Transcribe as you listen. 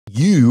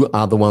You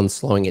are the one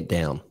slowing it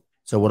down.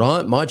 So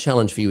my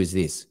challenge for you is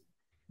this.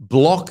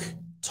 Block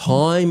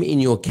time in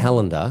your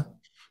calendar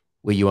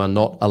where you are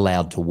not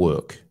allowed to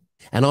work.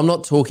 And I'm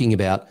not talking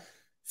about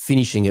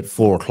finishing at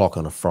 4 o'clock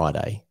on a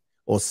Friday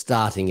or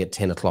starting at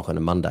 10 o'clock on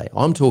a Monday.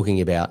 I'm talking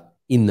about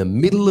in the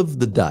middle of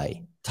the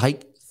day,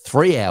 take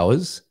 3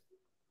 hours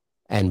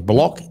and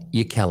block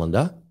your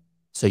calendar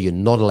so you're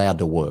not allowed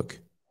to work.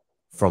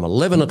 From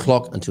 11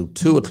 o'clock until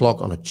 2 o'clock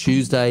on a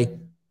Tuesday,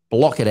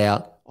 block it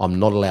out. I'm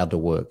not allowed to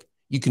work.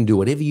 You can do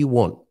whatever you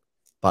want,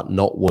 but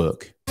not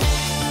work.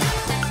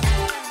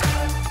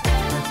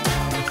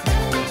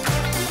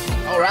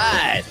 All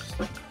right.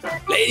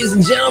 Ladies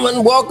and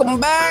gentlemen, welcome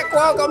back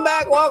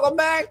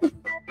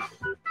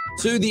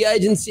to the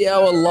Agency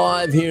Hour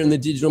live here in the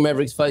Digital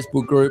Mavericks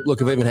Facebook group.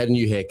 Look, I've even had a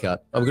new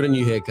haircut. I've got a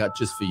new haircut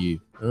just for you.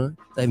 All right?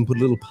 They even put a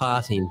little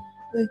part in.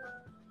 What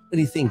do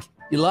you think?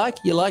 You like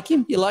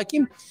him? You like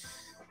him?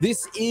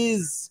 This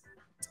is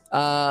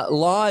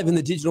live in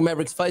the Digital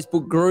Mavericks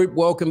Facebook group.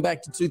 Welcome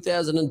back to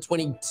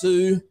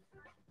 2022.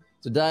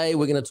 Today,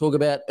 we're going to talk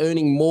about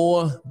earning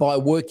more by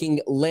working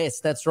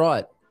less. That's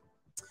right.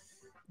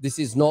 This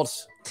is not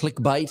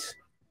clickbait.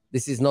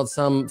 This is not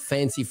some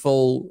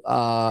fanciful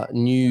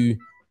new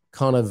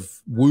kind of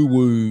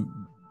woo-woo,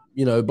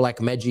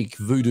 black magic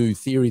voodoo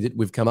theory that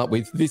we've come up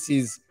with. This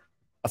is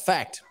a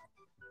fact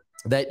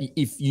that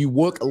if you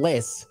work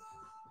less,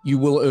 you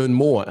will earn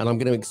more. And I'm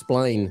going to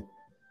explain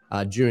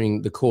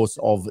during the course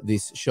of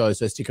this show.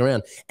 So stick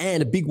around.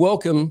 And a big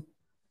welcome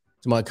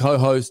to my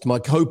co-host, my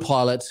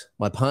co-pilot,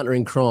 my partner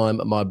in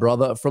crime, my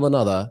brother from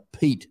another,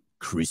 Pete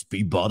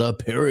Crispy Butter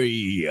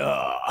Perry.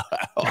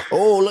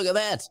 Oh, look at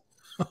that.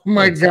 Oh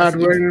my God,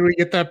 where did we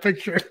get that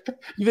picture?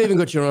 You've even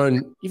got your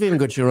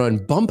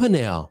own bumper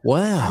now.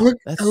 Wow.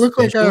 I look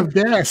like I have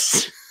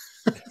gas.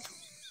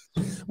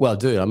 Well,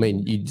 dude, I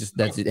mean,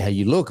 that's how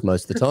you look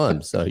most of the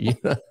time. So,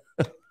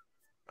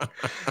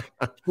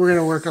 We're going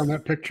to work on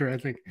that picture, I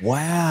think.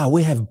 Wow,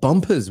 we have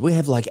bumpers. We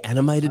have like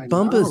animated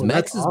bumpers.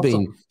 Max has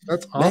been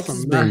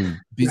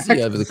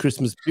busy over the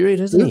Christmas period,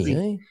 hasn't he?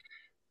 Eh?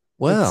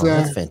 Wow,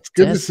 that's fantastic.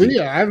 Good to see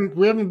you.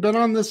 We haven't been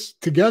on this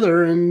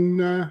together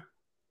in a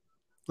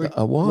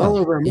while. Well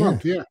over a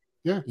month. Yeah.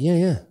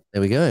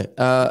 There we go.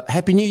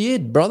 Happy New Year,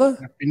 brother.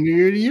 Happy New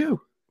Year to you.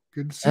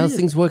 Good to see you. How's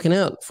things working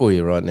out for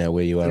you right now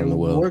where you are in the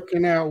world?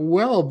 Working out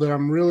well, but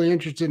I'm really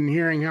interested in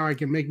hearing how I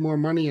can make more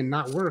money and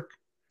not work.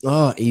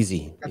 Oh,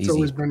 easy. That's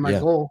always been my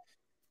goal.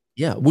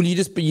 Yeah. Well, you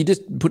just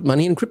put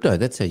money in crypto.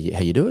 That's how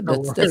you do it.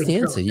 That's the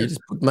answer. You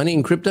just put money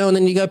in crypto and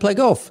then you go play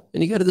golf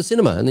and you go to the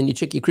cinema and then you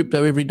check your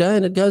crypto every day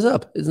and it goes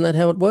up. Isn't that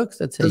how it works?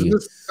 That's how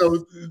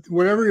So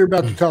whatever you're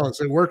about to tell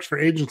us, it works for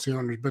agency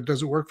owners, but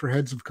does it work for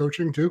heads of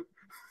coaching too?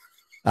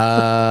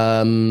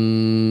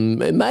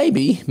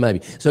 Maybe.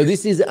 So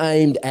this is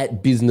aimed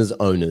at business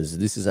owners.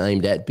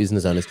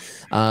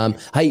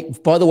 Hey,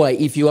 by the way,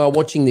 if you are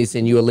watching this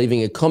and you are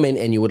leaving a comment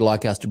and you would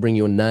like us to bring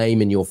your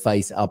name and your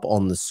face up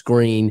on the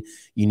screen,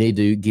 you need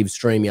to give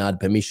StreamYard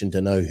permission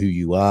to know who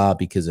you are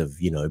because of,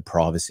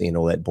 privacy and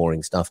all that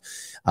boring stuff.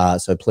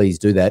 So please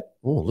do that.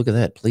 Oh, look at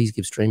that. Please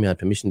give StreamYard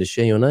permission to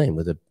share your name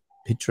with a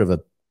picture of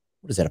a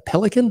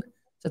pelican?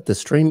 Is that the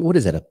stream? What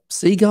is that? A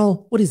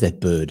seagull? What is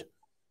that bird?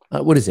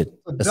 What is it?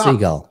 A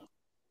seagull.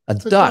 A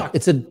duck.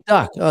 It's a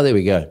duck. Oh, there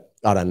we go.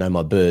 I don't know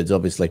my birds,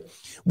 obviously.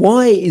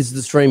 Why is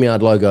the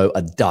StreamYard logo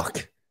a duck?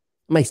 It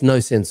makes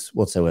no sense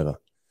whatsoever.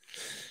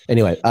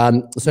 Anyway,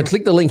 so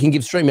click the link and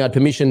give StreamYard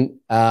permission.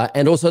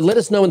 And also let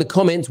us know in the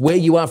comments where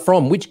you are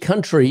from. Which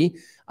country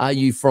are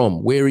you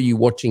from? Where are you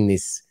watching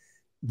this?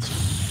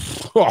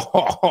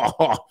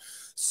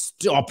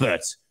 Stop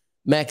it.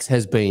 Max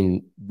has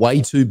been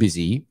way too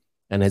busy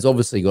and has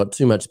obviously got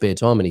too much spare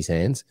time in his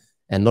hands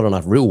and not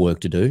enough real work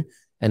to do,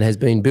 and has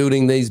been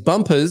building these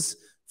bumpers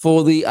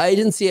for the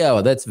Agency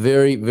Hour. That's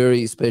very,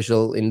 very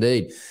special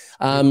indeed.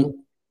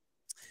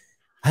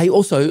 Hey,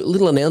 also, a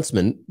little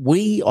announcement.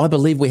 I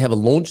believe we have a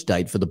launch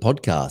date for the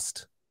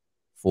podcast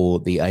for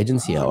the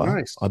Agency Hour.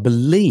 Nice. I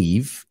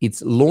believe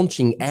it's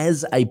launching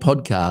as a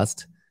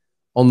podcast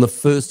on the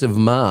 1st of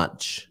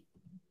March,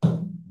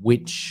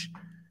 which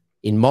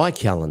in my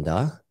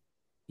calendar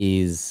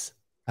is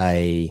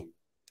a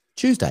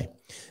Tuesday.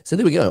 So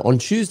there we go. On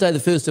Tuesday, the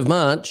 1st of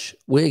March,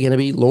 we're going to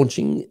be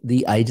launching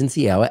the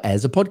Agency Hour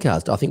as a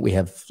podcast. I think we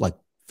have like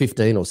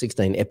 15 or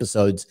 16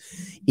 episodes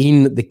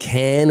in the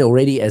can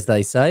already, as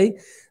they say.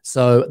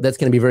 So that's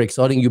going to be very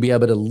exciting. You'll be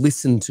able to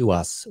listen to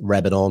us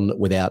rabbit on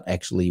without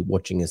actually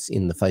watching us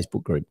in the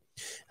Facebook group.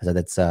 So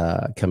that's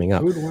coming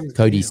up.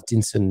 Cody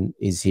Stinson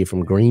is here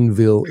from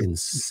Greenville in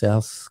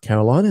South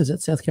Carolina. Is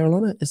that South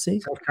Carolina,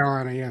 SC? South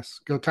Carolina, yes.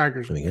 Go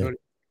Tigers. There we go.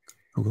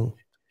 Cool.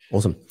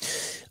 Awesome.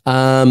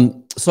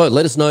 So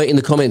let us know in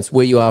the comments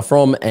where you are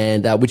from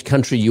and which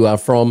country you are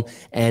from,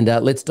 and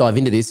let's dive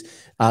into this.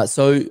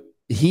 So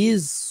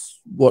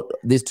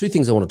there's two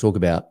things I want to talk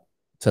about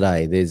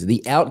today. There's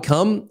the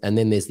outcome and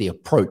then there's the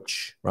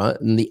approach, right?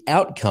 And the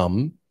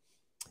outcome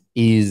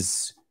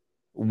is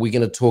we're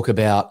going to talk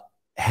about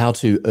how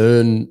to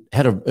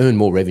earn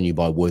more revenue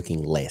by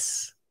working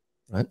less,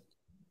 right?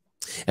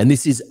 And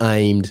this is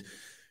aimed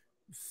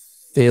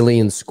fairly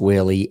and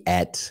squarely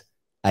at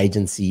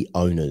agency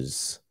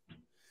owners.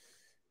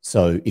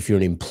 So if you're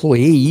an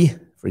employee,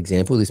 for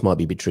example, this might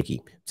be a bit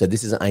tricky. So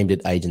this is aimed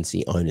at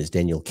agency owners.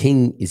 Daniel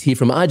King is here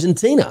from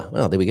Argentina.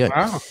 Well, there we go.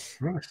 Wow,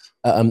 nice.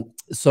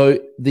 So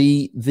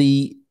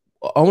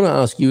I want to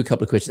ask you a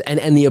couple of questions.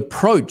 And the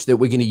approach that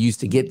we're going to use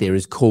to get there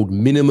is called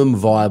minimum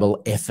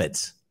viable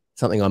effort,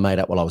 something I made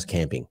up while I was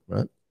camping,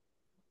 right?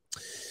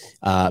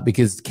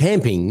 Because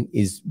camping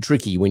is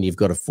tricky when you've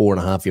got a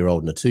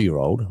 4.5-year-old and a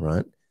 2-year-old,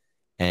 right?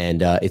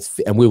 And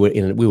we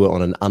were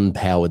on an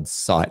unpowered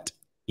site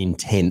in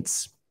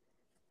tents.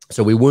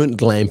 So we weren't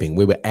glamping,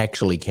 we were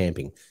actually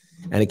camping.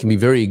 And it can be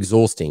very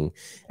exhausting.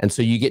 And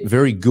so you get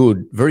very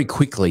good very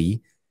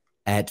quickly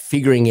at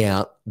figuring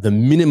out the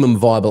minimum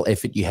viable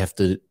effort you have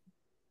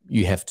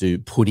to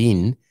put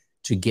in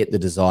to get the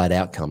desired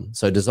outcome.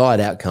 So desired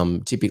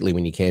outcome typically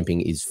when you're camping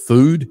is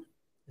food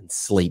and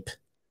sleep,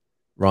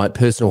 right?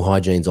 Personal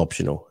hygiene's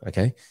optional,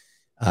 okay?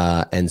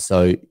 And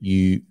so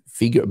you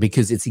figure,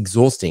 because it's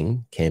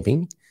exhausting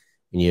camping,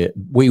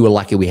 we were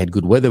lucky we had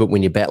good weather, but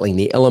when you're battling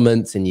the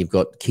elements and you've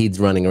got kids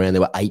running around,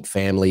 there were 8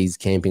 families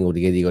camping all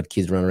together. You've got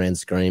kids running around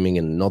screaming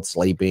and not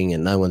sleeping,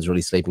 and no one's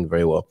really sleeping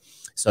very well.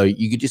 So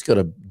you just got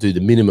to do the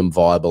minimum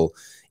viable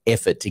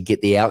effort to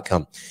get the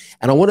outcome.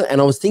 And I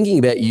was thinking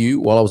about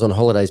you while I was on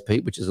holidays,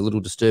 Pete, which is a little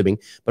disturbing,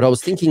 but I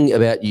was thinking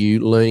about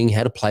you learning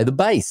how to play the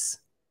bass.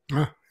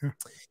 Yeah.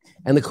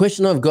 And the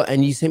question I've got,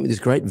 and you sent me this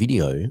great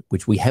video,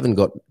 which we haven't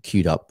got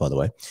queued up, by the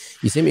way.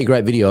 You sent me a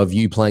great video of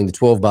you playing the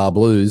 12-bar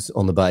blues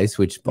on the bass,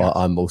 which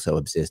I'm also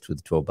obsessed with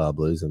the 12-bar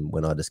blues, and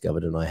when I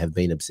discovered it, and I have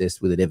been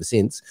obsessed with it ever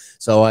since.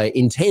 So I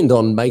intend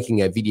on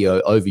making a video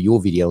over your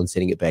video and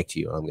sending it back to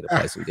you. I'm going to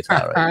play some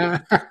guitar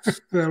over it.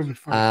 That'll be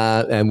fun.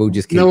 And we'll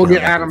just keep we'll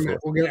get Adam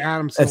Silverman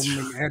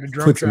and add a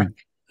drum track.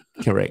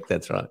 Correct,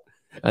 that's right.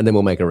 And then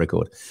we'll make a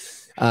record.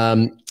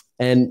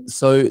 And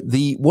so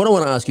what I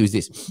want to ask you is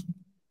this.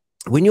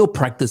 When you're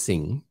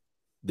practicing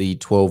the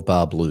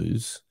 12-bar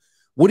blues,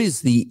 what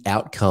is the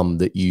outcome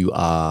that you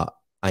are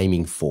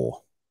aiming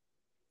for?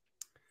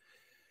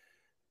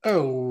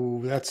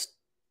 Oh, that's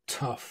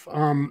tough.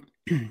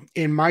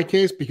 In my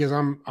case, because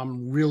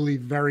I'm really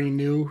very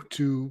new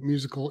to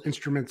musical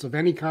instruments of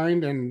any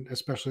kind, and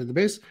especially the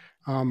bass,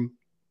 I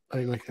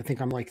think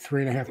I'm like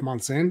 3.5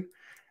 months in.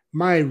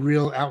 My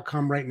real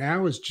outcome right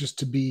now is just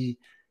to be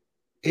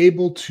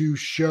able to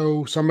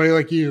show somebody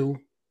like you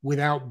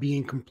without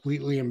being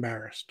completely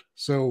embarrassed.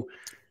 So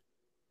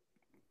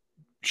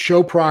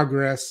show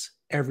progress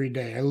every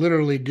day. I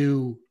literally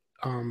do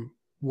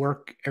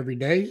work every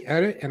day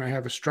at it, and I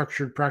have a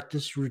structured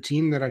practice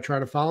routine that I try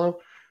to follow.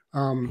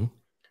 And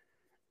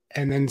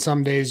then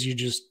some days you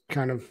just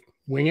kind of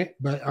wing it.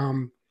 But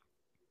I'm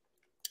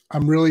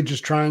really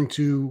just trying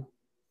to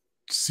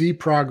see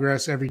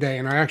progress every day.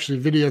 And I actually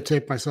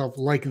videotape myself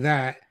like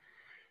that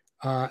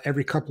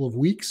every couple of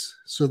weeks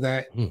so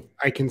that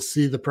I can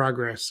see the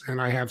progress.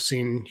 And I have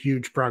seen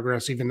huge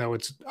progress, even though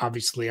it's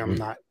obviously I'm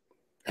not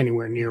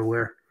anywhere near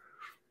where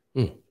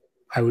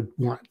I would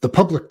want the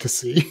public to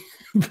see.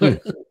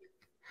 But,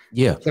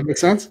 yeah. Does that make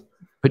sense?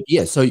 But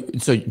yeah, so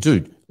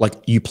dude, like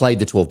you played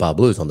the 12-bar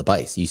blues on the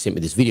bass. You sent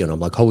me this video and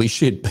I'm like, holy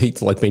shit,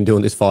 Pete's like been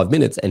doing this 5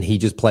 minutes and he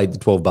just played the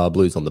 12-bar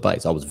blues on the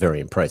bass. I was very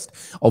impressed.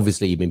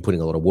 Obviously, you've been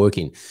putting a lot of work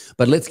in.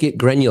 But let's get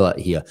granular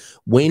here.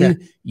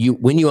 When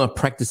you are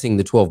practicing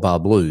the 12-bar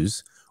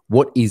blues,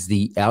 what is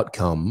the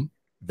outcome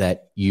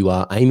that you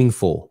are aiming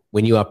for?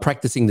 When you are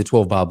practicing the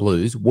 12-bar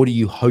blues, what are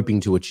you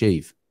hoping to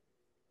achieve?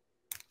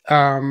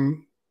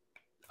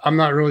 I'm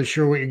not really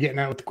sure what you're getting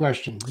at with the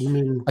question. You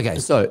mean okay?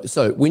 So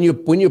when you're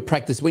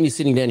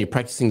sitting down, you're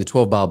practicing the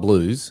 12-bar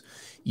blues.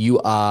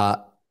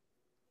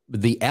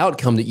 The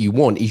outcome that you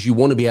want is you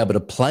want to be able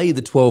to play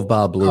the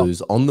 12-bar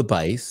blues on the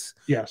bass,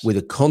 with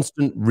a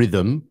constant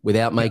rhythm,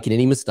 without making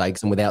any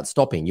mistakes and without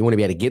stopping. You want to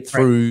be able to get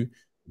through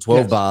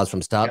 12 bars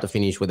from start to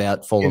finish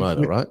without falling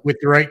over, right? With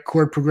the right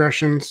chord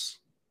progressions,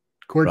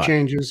 chord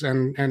changes,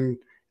 and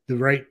the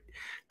right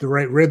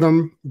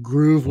rhythm,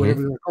 groove, whatever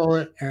you want to call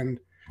it, and.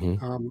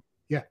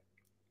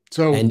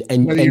 So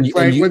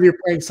whether you're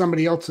playing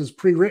somebody else's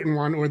pre-written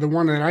one or the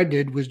one that I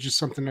did was just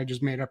something I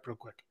just made up real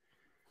quick.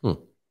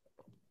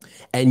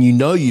 And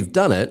you've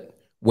done it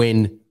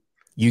when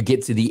you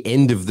get to the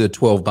end of the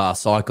 12-bar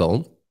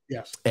cycle.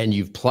 Yes. And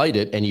you've played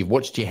it and you've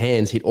watched your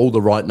hands hit all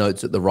the right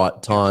notes at the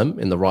right time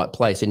in the right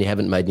place, and you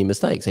haven't made any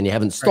mistakes and you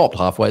haven't stopped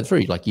halfway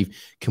through. Like you've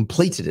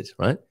completed it,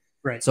 right?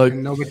 Right. So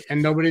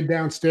nobody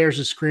downstairs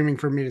is screaming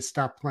for me to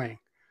stop playing.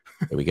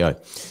 There we go.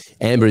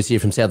 Amber is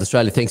here from South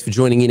Australia. Thanks for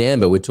joining in,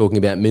 Amber. We're talking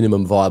about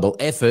minimum viable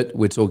effort.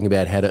 We're talking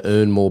about how to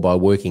earn more by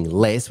working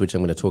less, which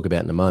I'm going to talk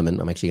about in a moment.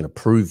 I'm actually going to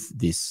prove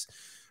this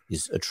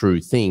is a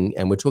true thing.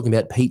 And we're talking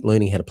about Pete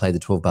learning how to play the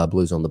 12-bar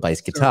blues on the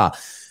bass guitar.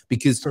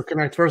 So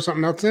can I throw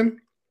something else in?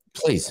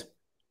 Please.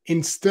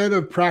 Instead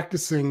of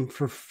practicing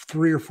for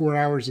 3 or 4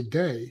 hours a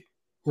day,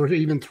 or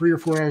even 3 or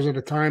 4 hours at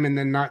a time, and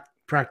then not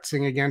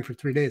practicing again for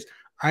 3 days,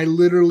 I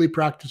literally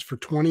practice for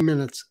 20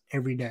 minutes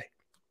every day.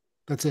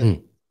 That's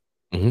it.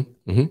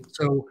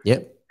 So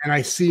And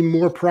I see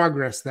more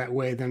progress that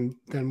way than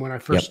when I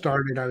first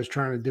started. I was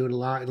trying to do it a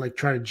lot, like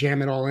try to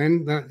jam it all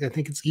in. I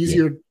think it's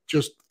easier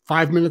just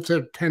 5 minutes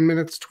or 10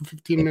 minutes to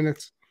 15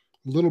 minutes,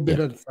 a little bit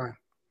at a time.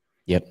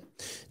 Yep.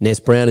 Ness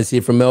Brown is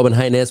here from Melbourne.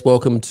 Hey, Ness,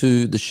 welcome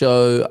to the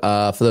show.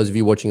 For those of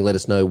you watching, let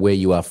us know where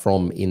you are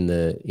from in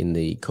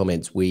the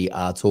comments. We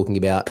are talking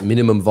about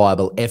minimum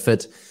viable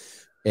effort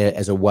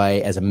as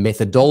a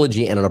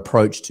methodology and an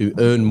approach to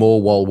earn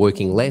more while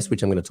working less,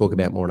 which I'm going to talk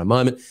about more in a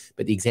moment.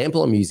 But the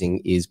example I'm using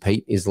is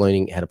Pete is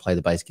learning how to play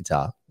the bass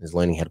guitar, is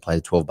learning how to play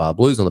the 12-bar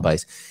blues on the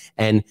bass.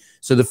 And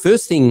so the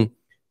first thing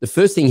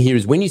here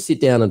is when you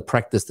sit down and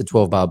practice the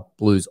 12-bar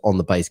blues on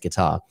the bass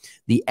guitar,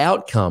 the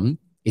outcome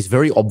is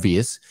very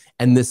obvious,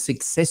 and the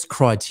success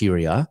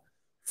criteria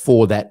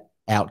for that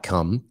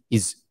outcome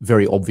is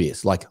very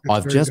obvious. Like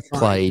I've just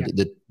played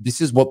that.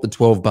 This is what the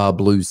 12-bar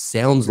blues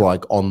sounds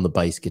like on the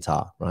bass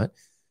guitar, right?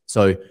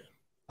 So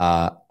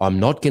I'm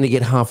not going to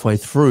get halfway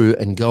through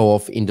and go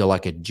off into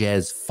like a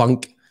jazz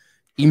funk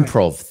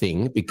improv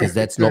thing, because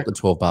that's not the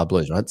 12-bar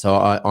blues, right? So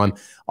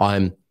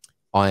I'm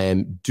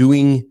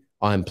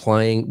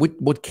playing.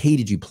 What key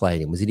did you play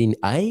it in? Was it in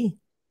A?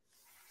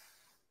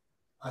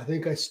 I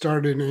think I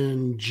started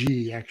in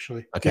G,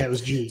 actually. Okay. Yeah, it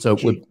was G. So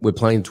we're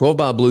playing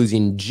 12-bar blues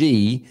in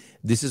G.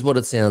 This is what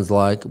it sounds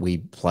like. We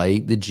play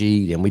the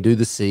G, then we do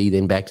the C,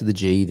 then back to the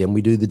G, then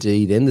we do the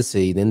D, then the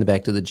C, then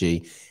back to the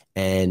G.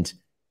 And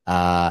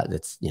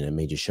that's,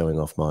 me just showing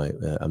off my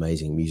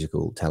amazing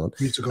musical talent,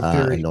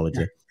 and knowledge.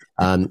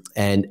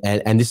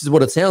 And this is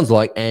what it sounds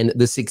like. And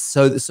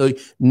so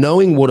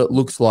knowing what it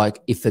looks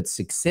like if it's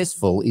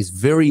successful is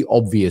very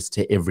obvious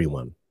to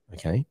everyone.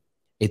 Okay.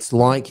 It's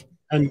like,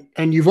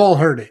 and you've all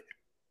heard it.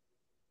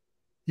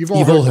 You've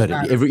all heard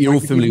it. You're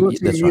all familiar.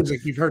 That's right.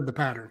 Music, you've heard the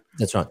pattern.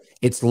 That's right.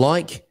 It's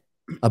like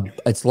a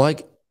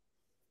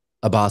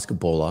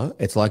basketballer.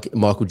 It's like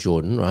Michael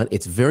Jordan, right?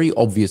 It's very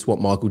obvious what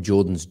Michael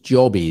Jordan's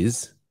job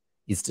is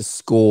to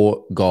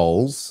score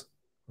goals,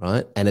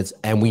 right?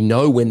 And we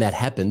know when that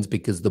happens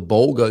because the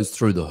ball goes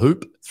through the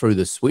hoop, through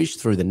the swish,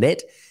 through the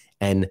net,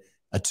 and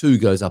a 2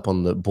 goes up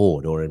on the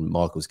board, or in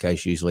Michael's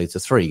case, usually it's a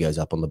 3 goes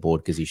up on the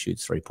board because he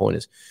shoots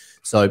 3-pointers.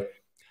 So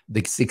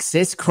the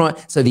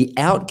so the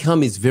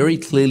outcome is very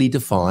clearly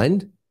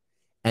defined,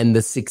 and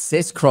the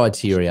success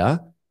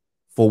criteria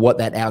for what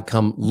that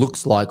outcome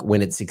looks like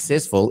when it's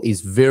successful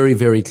is very,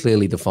 very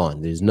clearly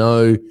defined. There's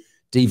no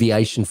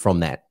deviation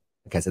from that.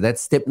 Okay, so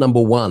that's step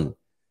number 1.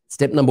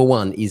 Step number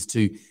 1 is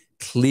to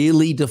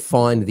clearly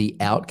define the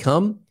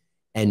outcome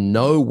and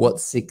know what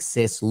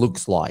success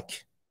looks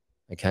like.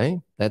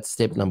 Okay, that's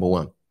step number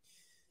 1.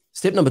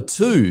 Step number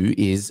 2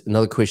 is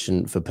another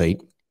question for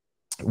Pete.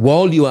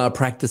 While you are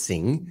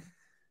practicing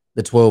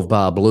the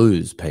 12-bar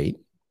blues, Pete,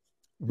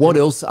 what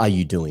else are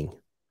you doing?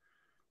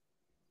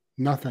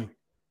 Nothing.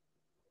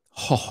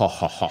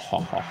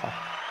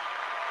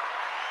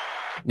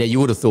 Now,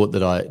 you would have thought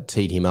that I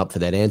teed him up for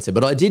that answer,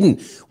 but I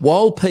didn't.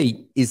 While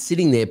Pete is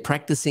sitting there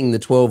practicing the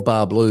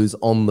 12-bar blues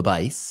on the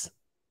bass,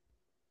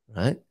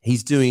 right,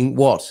 he's doing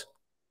what?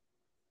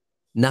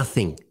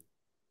 Nothing.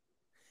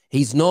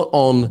 He's not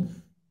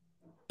on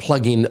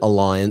Plugin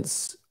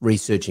Alliance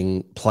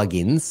researching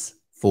plugins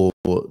for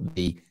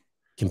the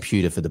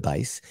computer for the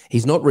bass.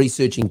 He's not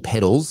researching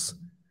pedals,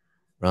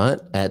 right,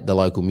 at the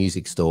local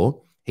music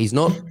store. He's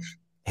not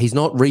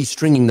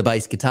restringing the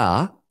bass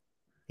guitar.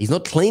 He's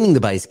not cleaning the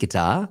bass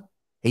guitar.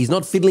 He's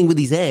not fiddling with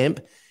his amp.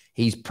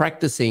 He's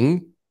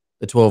practicing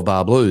the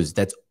 12-bar blues.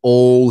 That's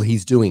all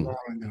he's doing.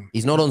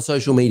 He's not on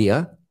social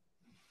media,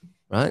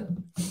 right?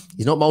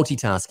 He's not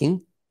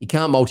multitasking. You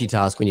can't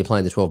multitask when you're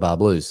playing the 12-bar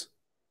blues.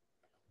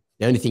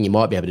 The only thing you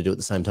might be able to do at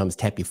the same time is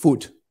tap your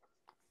foot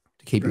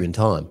to keep you in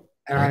time.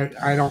 And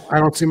I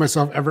don't see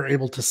myself ever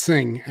able to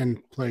sing and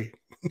play.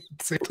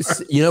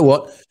 You know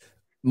what?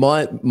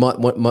 My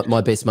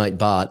best mate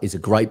Bart is a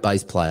great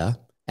bass player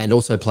and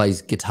also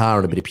plays guitar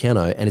and a bit of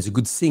piano, and is a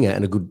good singer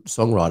and a good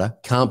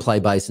songwriter. Can't play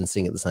bass and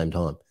sing at the same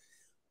time.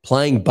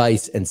 Playing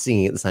bass and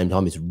singing at the same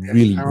time is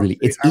really,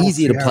 it's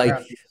easier to play,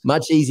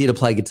 much easier to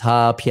play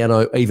guitar,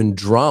 piano, even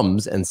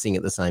drums and sing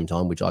at the same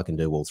time, which I can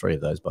do all 3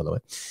 of those, by the way.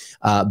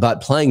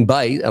 But playing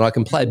bass, and I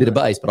can play a bit of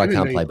bass, but I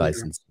can't play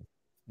bass.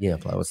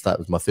 That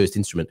was my first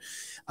instrument.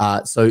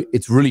 So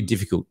it's really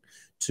difficult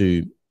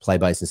to play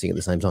bass and sing at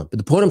the same time. But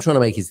the point I'm trying to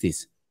make is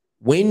this.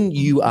 When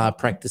you are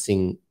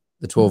practicing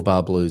the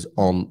 12-bar blues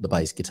on the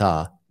bass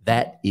guitar,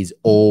 that is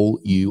all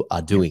you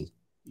are doing.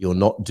 You're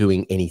not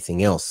doing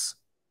anything else.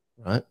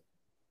 Right.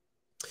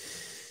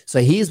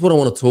 So here's what I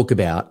want to talk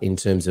about in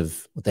terms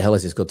of what the hell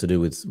has this got to do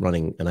with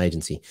running an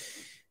agency.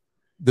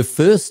 The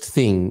first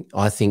thing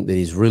I think that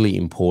is really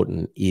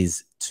important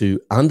is to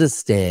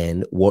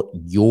understand what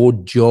your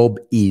job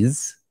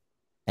is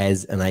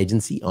as an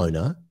agency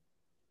owner,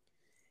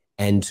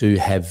 and to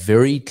have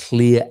very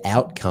clear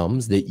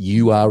outcomes that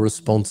you are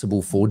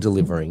responsible for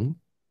delivering,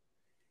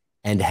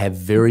 and have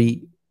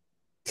very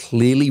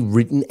clearly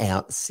written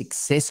out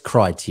success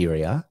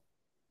criteria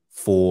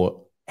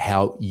for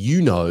how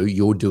you know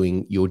you're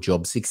doing your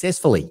job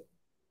successfully,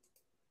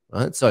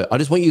 right? So I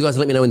just want you guys to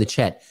let me know in the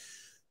chat,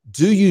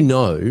 do you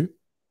know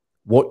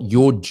what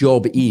your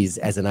job is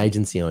as an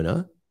agency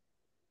owner?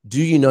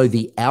 Do you know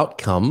the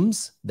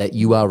outcomes that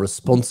you are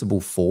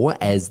responsible for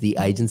as the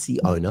agency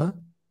owner?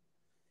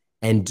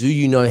 And do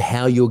you know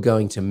how you're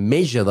going to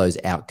measure those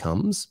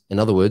outcomes? In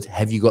other words,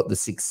 have you got the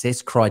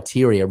success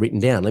criteria written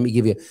down? Let me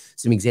give you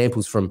some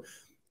examples from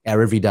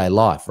our everyday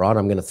life, right?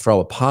 I'm going to throw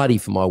a party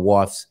for my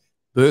wife's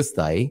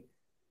birthday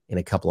in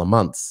a couple of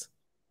months.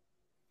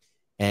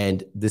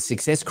 And the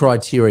success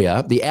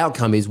criteria, the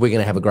outcome is we're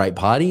going to have a great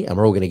party and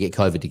we're all going to get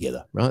COVID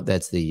together, right?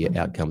 That's the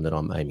outcome that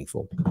I'm aiming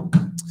for.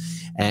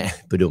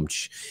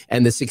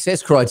 And the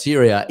success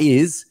criteria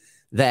is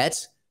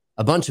that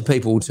a bunch of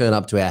people will turn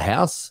up to our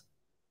house.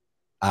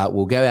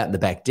 We'll go out in the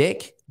back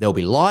deck. There'll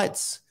be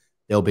lights.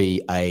 There'll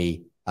be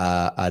a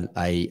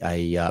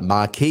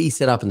marquee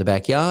set up in the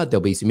backyard.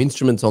 There'll be some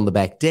instruments on the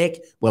back deck.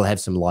 We'll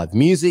have some live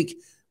music.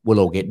 We'll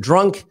all get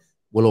drunk.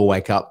 We'll all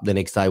wake up the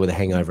next day with a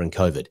hangover and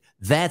COVID.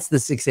 That's the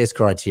success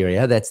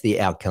criteria. That's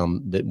the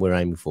outcome that we're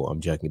aiming for.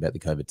 I'm joking about the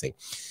COVID thing,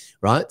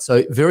 right?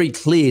 So very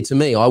clear to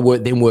me. I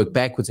then work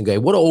backwards and go,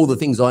 what are all the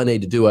things I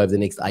need to do over the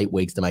next 8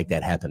 weeks to make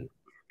that happen?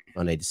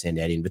 I need to send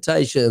out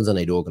invitations. I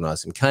need to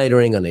organize some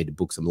catering. I need to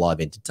book some live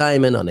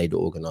entertainment. I need to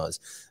organize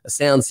a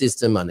sound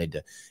system. I need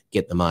to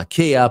get the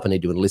marquee up. I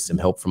need to enlist some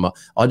help from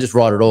I just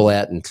write it all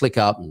out and click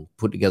up and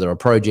put together a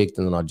project,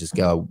 and then I just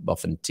go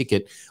off and tick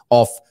it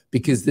off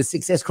because the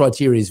success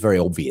criteria is very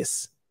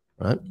obvious,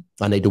 right?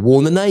 I need to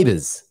warn the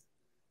neighbors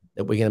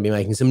that we're going to be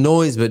making some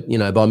noise, but, you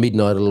know, by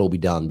midnight it'll all be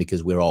done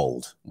because we're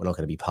old. We're not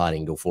going to be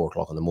partying till 4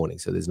 o'clock in the morning,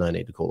 so there's no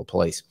need to call the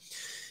police.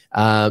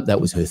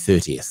 That was her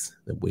 30th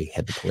that we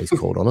had the police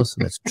called on us.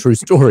 And that's a true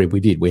story. We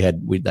did.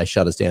 They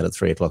shut us down at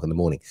 3 o'clock in the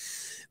morning.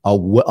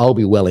 I'll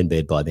be well in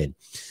bed by then.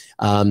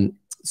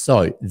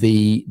 So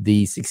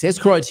the success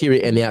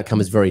criteria and the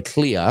outcome is very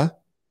clear.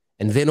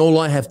 And then all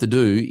I have to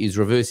do is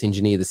reverse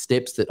engineer the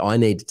steps that I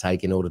need to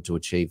take in order to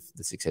achieve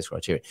the success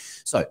criteria.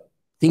 So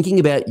thinking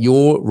about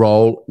your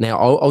role. Now,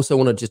 I also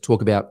want to just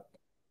talk about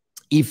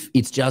if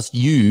it's just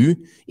you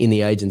in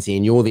the agency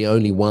and you're the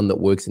only one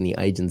that works in the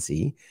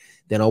agency,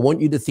 then I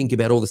want you to think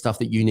about all the stuff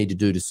that you need to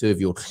do to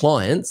serve your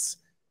clients.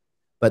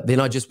 But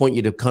then I just want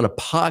you to kind of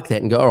park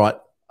that and go, all right,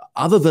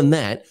 other than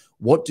that,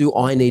 what do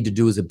I need to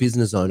do as a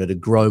business owner to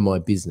grow my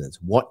business?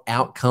 What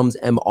outcomes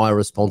am I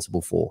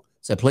responsible for?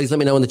 So please let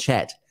me know in the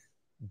chat.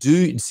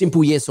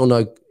 Simple yes or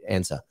no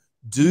answer.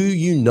 Do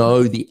you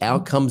know the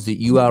outcomes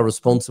that you are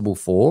responsible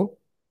for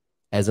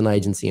as an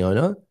agency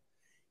owner?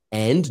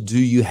 And do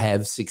you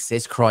have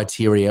success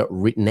criteria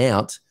written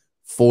out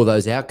for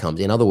those outcomes?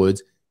 In other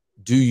words,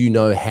 do you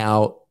know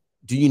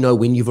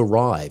when you've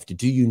arrived?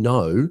 Do you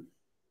know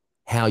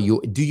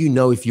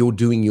if you're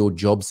doing your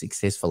job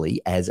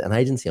successfully as an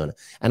agency owner?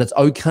 And it's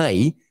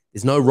okay.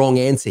 There's no wrong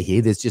answer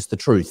here. There's just the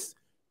truth.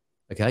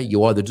 Okay.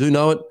 You either do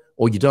know it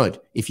or you don't.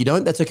 If you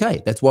don't, that's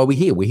okay. That's why we're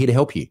here. We're here to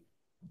help you.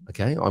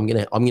 Okay. I'm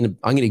going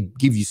to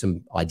give you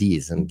some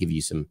ideas and give you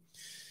some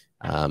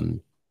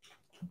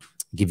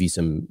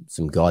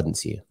guidance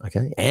here.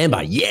 Okay.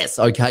 Amber. Yes.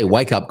 Okay.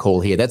 Wake up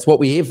call here. That's what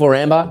we're here for,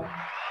 Amber.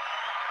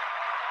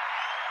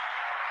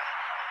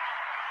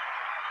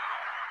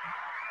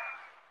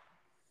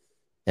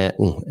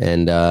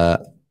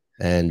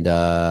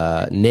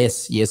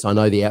 Ness, yes, I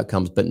know the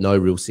outcomes, but no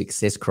real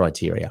success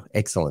criteria.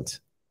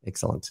 Excellent.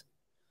 Excellent.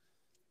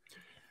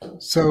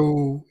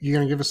 So you're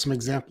going to give us some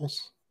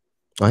examples?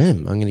 I am.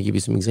 I'm going to give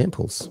you some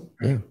examples.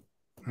 Yeah.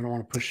 I don't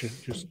want to push it.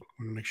 Just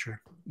want to make sure.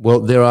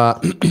 Well, there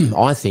are,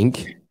 I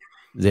think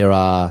there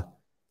are,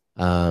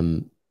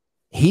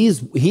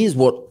 here's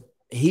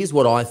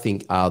what I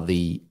think are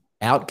the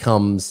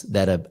outcomes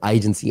that an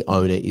agency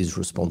owner is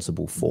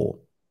responsible for.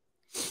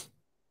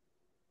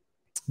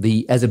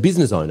 As a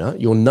business owner,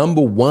 your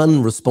number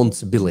one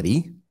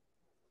responsibility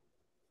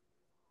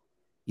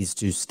is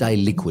to stay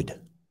liquid,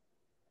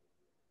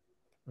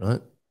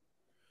 right?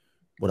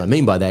 What I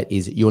mean by that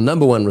is your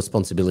number one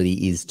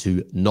responsibility is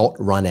to not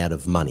run out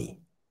of money.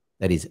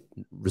 That is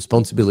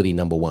responsibility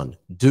number one.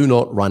 Do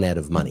not run out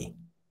of money,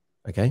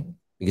 okay?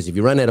 Because if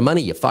you run out of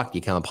money, you're fucked.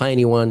 You can't pay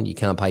anyone. You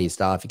can't pay your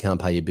staff. You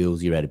can't pay your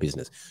bills. You're out of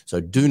business. So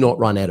do not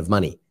run out of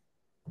money.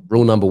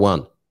 Rule number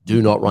one,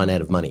 do not run out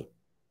of money,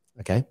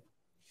 okay?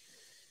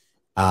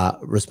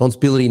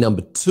 Responsibility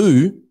number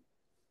two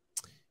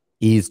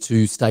is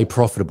to stay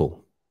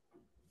profitable.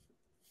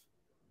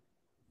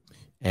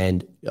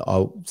 And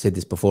I said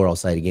this before, I'll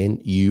say it again.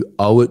 You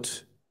owe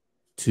it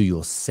to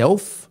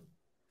yourself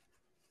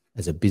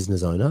as a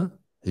business owner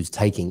who's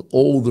taking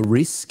all the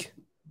risk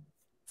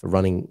for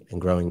running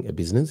and growing a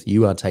business.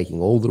 You are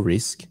taking all the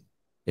risk.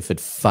 If it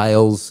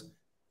fails,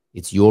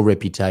 it's your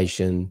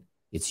reputation,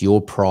 it's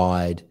your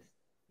pride.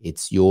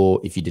 If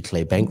you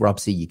declare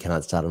bankruptcy, you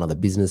can't start another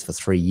business for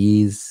 3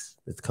 years.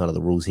 That's kind of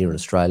the rules here in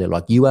Australia.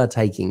 Like, you are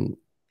taking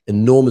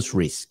enormous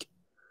risk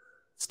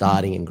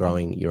starting and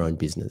growing your own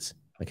business.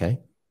 Okay.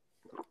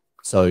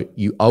 So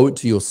you owe it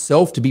to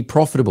yourself to be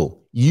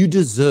profitable. You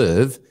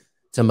deserve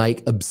to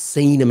make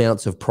obscene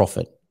amounts of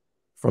profit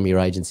from your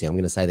agency. I'm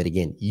going to say that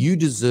again. You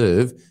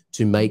deserve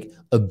to make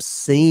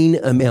obscene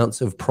amounts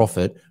of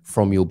profit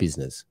from your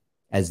business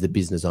as the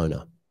business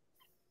owner.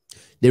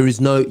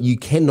 You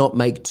cannot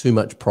make too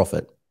much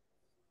profit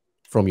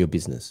from your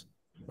business,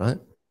 right?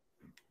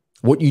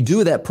 What you do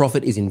with that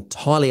profit is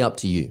entirely up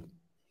to you,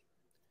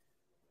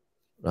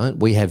 right?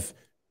 We have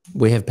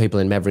people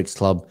in Mavericks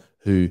Club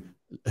who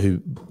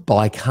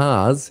buy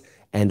cars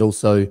and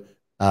also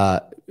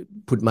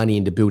put money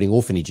into building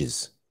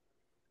orphanages,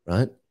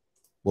 right?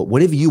 Well,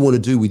 whatever you want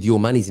to do with your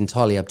money is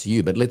entirely up to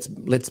you. But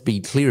let's be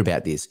clear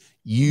about this.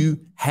 You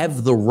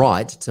have the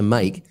right to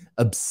make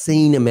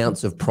obscene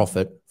amounts of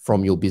profit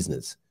from your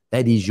business.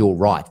 That is your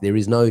right.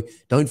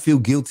 Don't feel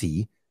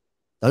guilty.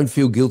 Don't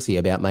feel guilty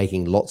about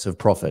making lots of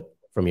profit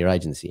from your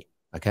agency,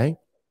 okay?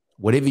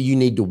 Whatever you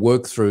need to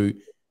work through,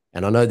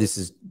 and I know this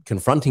is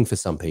confronting for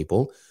some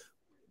people,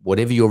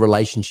 whatever your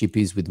relationship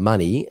is with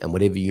money and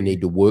whatever you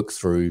need to work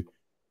through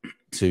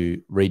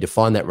to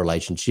redefine that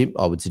relationship,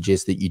 I would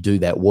suggest that you do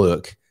that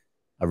work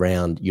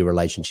around your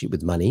relationship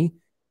with money,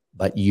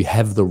 but you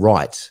have the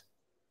right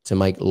to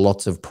make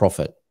lots of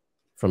profit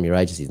from your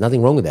agency. There's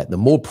nothing wrong with that. The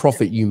more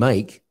profit you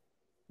make,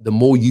 the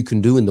more you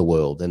can do in the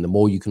world and the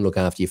more you can look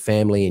after your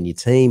family and your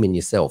team and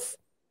yourself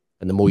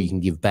and the more you can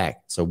give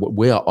back. So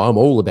I'm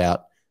all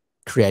about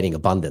creating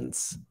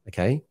abundance,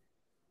 okay?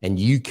 And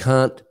you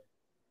can't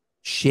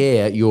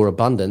share your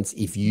abundance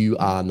if you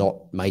are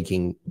not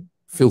making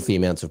filthy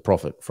amounts of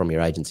profit from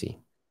your agency.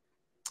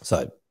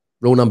 So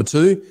rule number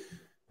 2,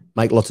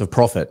 make lots of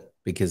profit,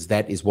 because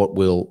that is what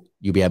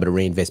you'll be able to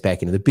reinvest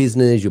back into the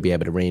business. You'll be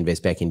able to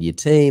reinvest back into your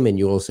team, and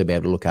you'll also be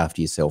able to look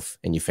after yourself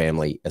and your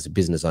family as a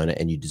business owner,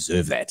 and you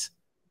deserve that.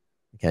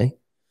 Okay.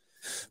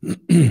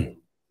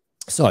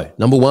 So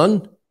number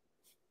 1,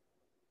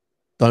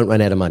 don't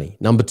run out of money.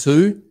 Number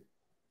 2,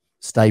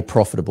 stay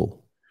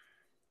profitable.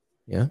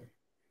 Yeah.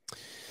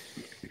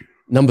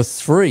 Number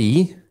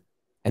 3,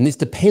 and this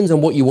depends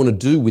on what you want to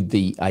do with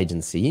the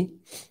agency,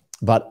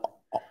 but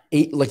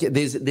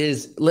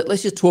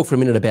let's just talk for a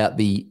minute about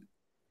the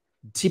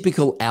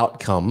typical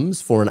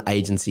outcomes for an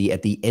agency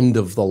at the end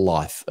of the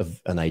life of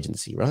an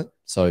agency, right?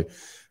 So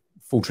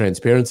full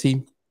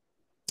transparency,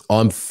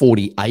 I'm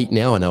 48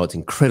 now. I know it's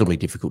incredibly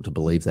difficult to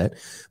believe that,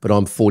 but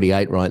I'm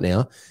 48 right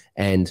now.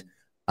 And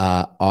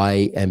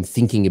I am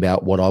thinking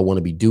about what I want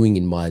to be doing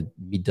in my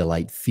mid to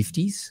late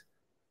 50s,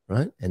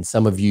 right? And for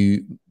some of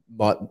you,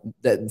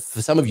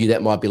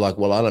 that might be like,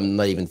 well, I'm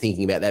not even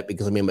thinking about that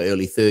because I'm in my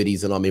early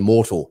 30s and I'm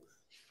immortal.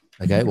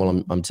 Okay,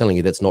 well, I'm telling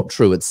you that's not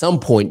true. At some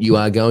point, you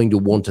are going to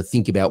want to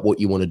think about what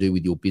you want to do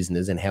with your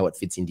business and how it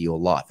fits into your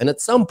life. And at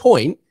some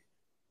point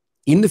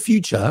in the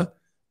future,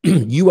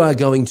 you are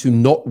going to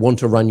not want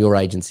to run your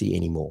agency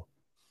anymore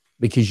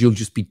because you'll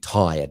just be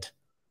tired.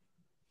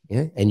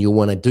 Yeah, and you'll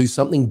want to do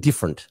something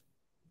different.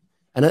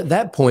 And at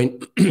that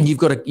point, you've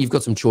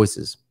got some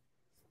choices.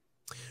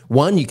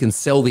 One, you can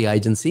sell the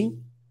agency.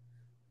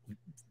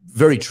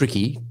 Very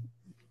tricky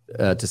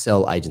to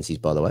sell agencies,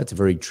 by the way. It's a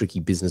very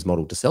tricky business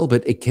model to sell,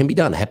 but it can be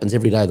done. It happens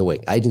every day of the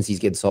week. Agencies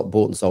get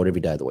bought and sold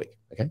every day of the week.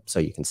 Okay, so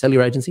you can sell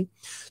your agency.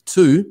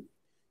 2,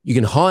 you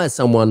can hire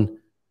someone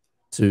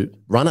to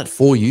run it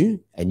for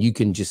you, and you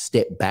can just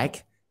step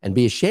back and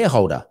be a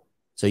shareholder.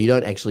 So you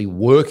don't actually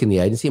work in the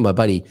agency. My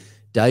buddy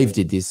Dave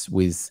did this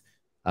with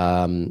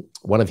one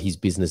of his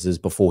businesses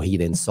before he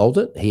then sold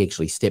it. He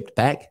actually stepped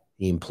back.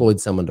 He employed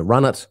someone to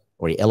run it,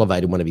 or he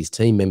elevated one of his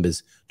team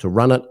members to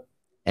run it,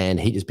 and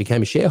he just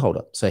became a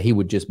shareholder. So he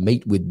would just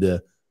meet with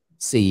the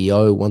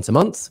CEO once a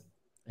month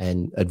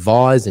and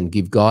advise and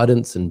give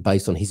guidance, and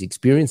based on his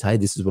experience, hey,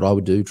 this is what I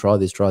would do, try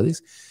this, try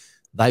this.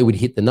 They would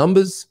hit the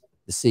numbers.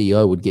 The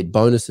CEO would get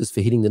bonuses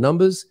for hitting the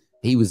numbers.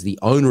 He was the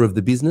owner of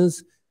the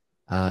business.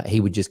 He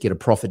would just get a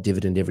profit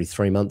dividend every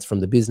 3 months from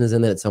the business,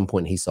 and then at some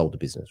point he sold the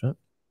business, right?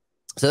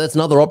 So that's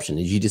another option,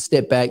 is you just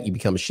step back, you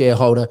become a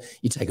shareholder,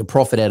 you take a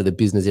profit out of the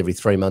business every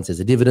 3 months as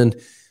a dividend,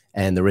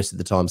 and the rest of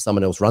the time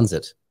someone else runs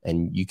it,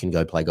 and you can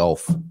go play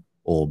golf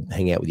or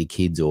hang out with your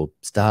kids or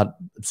start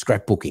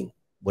scrapbooking,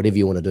 whatever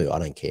you want to do. I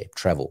don't care,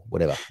 travel,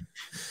 whatever,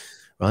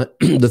 right?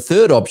 The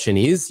third option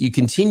is you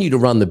continue to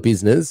run the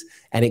business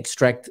and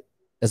extract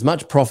as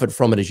much profit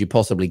from it as you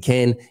possibly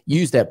can.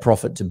 Use that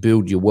profit to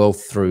build your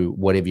wealth through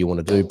whatever you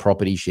want to do,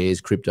 property, shares,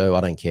 crypto,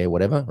 I don't care,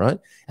 whatever, right?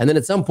 And then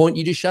at some point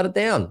you just shut it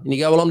down and you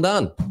go, well, I'm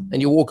done.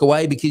 And you walk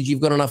away because you've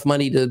got enough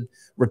money to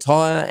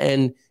retire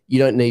and you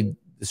don't need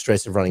the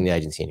stress of running the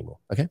agency anymore,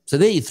 okay? So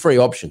there are your 3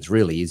 options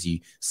really, is you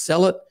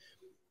sell it,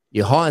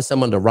 you hire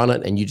someone to run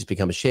it and you just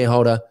become a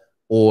shareholder,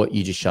 or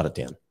you just shut it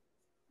down.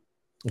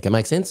 Okay,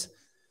 make sense?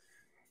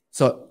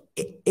 So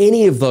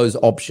any of those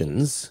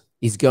options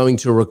is going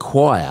to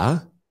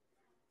require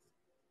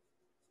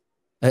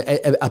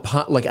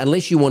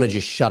unless you want to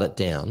just shut it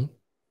down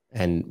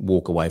and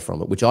walk away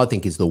from it, which I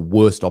think is the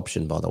worst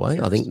option, by the way.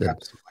 Yes,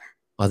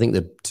 I think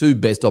the 2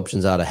 best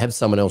options are to have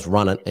someone else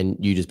run it and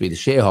you just be the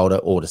shareholder,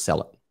 or to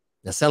sell it.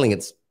 Now, selling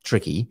it's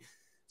tricky.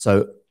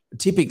 So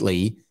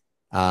typically,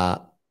 I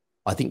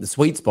think the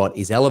sweet spot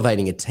is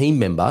elevating a team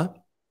member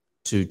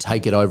to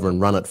take it over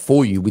and run it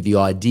for you, with the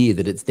idea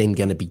that it's then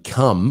going to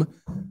become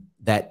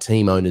that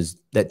team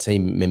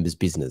member's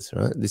business,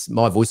 right?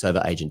 My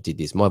voiceover agent did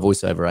this. My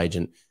voiceover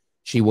agent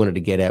She wanted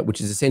to get out, which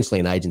is essentially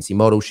an agency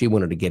model. She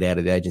wanted to get out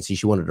of the agency.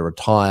 She wanted to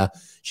retire.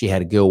 She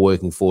had a girl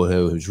working for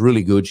her who was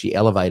really good. She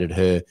elevated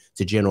her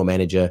to general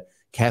manager.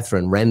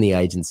 Catherine ran the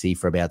agency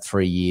for about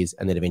 3 years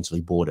and then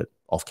eventually bought it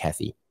off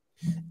Kathy.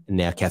 And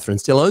now Catherine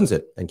still owns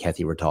it and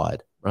Kathy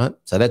retired, right?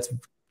 So that's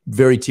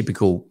very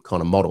typical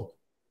kind of model.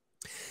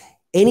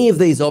 Any of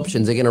these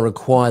options are going to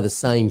require the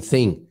same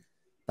thing.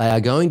 They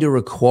are going to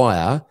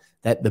require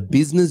that the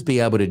business be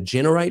able to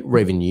generate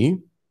revenue,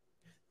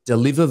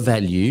 deliver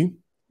value,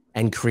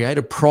 and create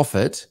a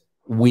profit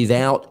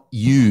without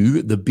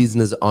you, the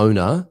business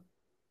owner,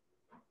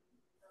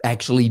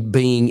 actually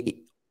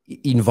being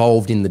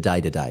involved in the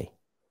day-to-day,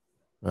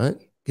 right?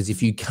 Because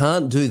if you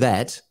can't do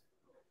that,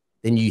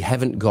 then you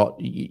haven't got,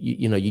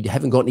 you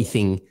haven't got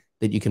anything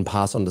that you can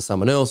pass on to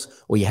someone else,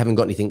 or you haven't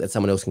got anything that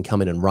someone else can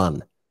come in and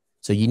run.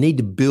 So you need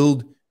to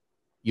build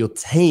your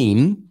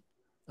team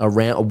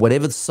around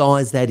whatever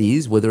size that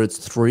is, whether it's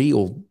 3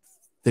 or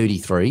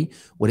 33,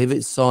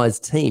 whatever size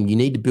team, you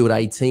need to build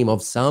a team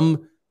of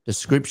some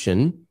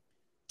description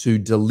to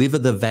deliver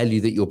the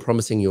value that you're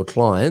promising your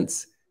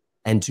clients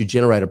and to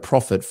generate a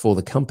profit for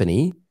the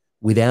company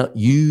without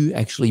you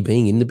actually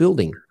being in the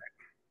building.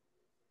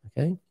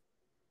 Okay.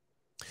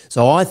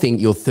 So I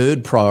think your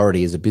third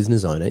priority as a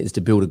business owner is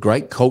to build a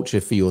great culture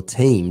for your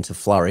team to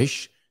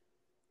flourish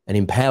and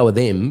empower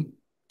them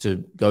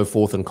to go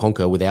forth and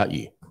conquer without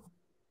you.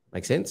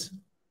 Make sense?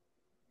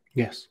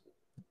 Yes.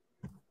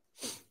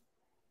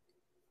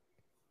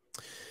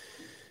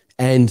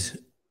 And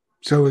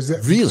so is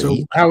that really? So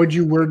how would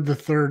you word the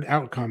third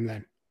outcome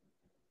then?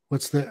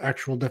 What's the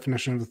actual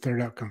definition of the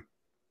third outcome?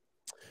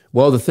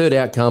 Well, the third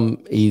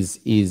outcome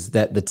is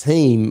that the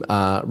team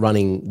are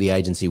running the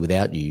agency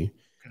without you,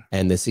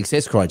 and the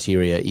success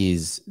criteria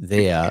is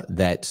there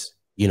that,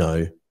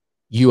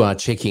 you are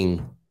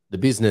checking the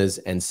business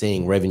and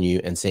seeing revenue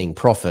and seeing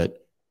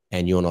profit,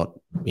 and you're not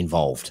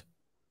involved,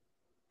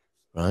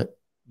 right?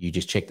 You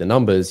just check the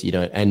numbers,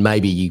 and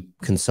maybe you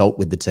consult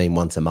with the team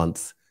once a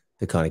month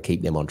to kind of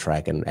keep them on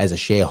track. And as a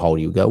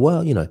shareholder, you go,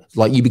 well,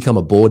 like you become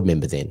a board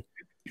member then.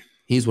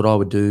 Here's what I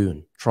would do,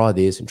 and try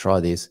this and try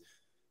this.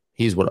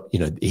 Here's what,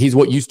 here's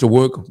what used to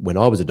work when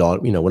I was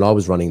when I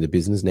was running the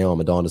business. Now I'm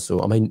a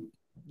dinosaur. I mean,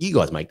 you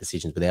guys make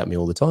decisions without me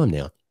all the time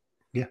now.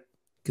 Yeah.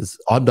 Because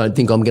I don't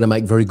think I'm going to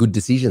make very good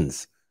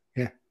decisions.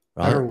 Yeah.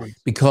 Right. Better ones.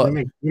 Because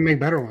we make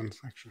better ones,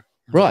 actually.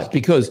 Right.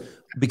 Because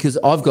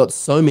I've got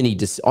so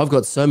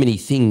many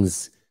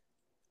things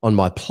on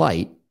my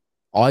plate.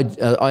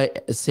 I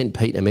sent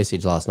Pete a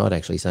message last night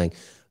actually saying,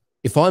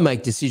 if I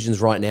make decisions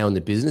right now in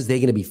the business, they're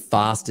going to be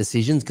fast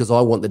decisions because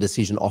I want the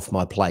decision off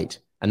my plate.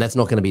 And that's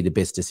not going to be the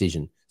best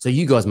decision. So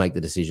you guys make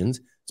the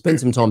decisions, spend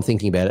some time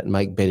thinking about it and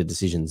make better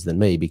decisions than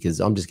me, because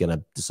I'm just going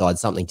to decide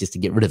something just to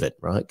get rid of it,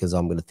 right? Because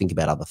I'm going to think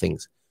about other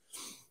things.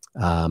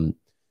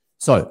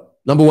 So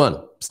number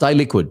 1, stay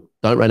liquid.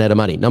 Don't run out of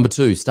money. Number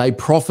 2, stay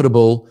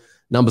profitable.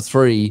 Number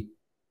 3,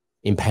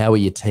 empower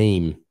your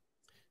team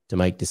to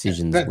make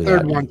decisions. That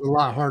third one's a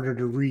lot harder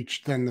to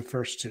reach than the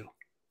first 2.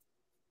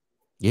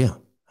 Yeah,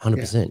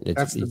 100%.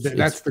 Yeah,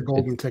 that's the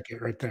golden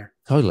ticket right there.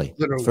 Totally.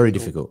 Literally very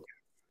difficult.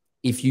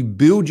 If you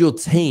build your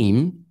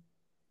team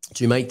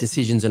to make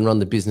decisions and run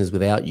the business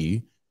without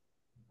you,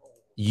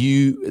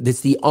 that's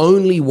the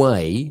only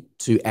way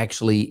to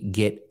actually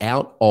get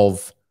out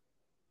of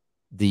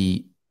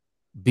the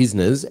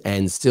business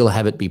and still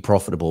have it be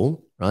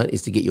profitable, right?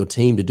 Is to get your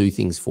team to do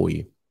things for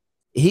you.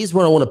 Here's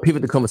what I want to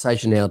pivot the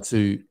conversation now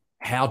to: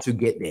 how to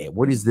get there.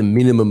 What is the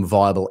minimum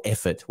viable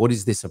effort? What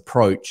is this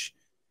approach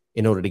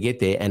in order to get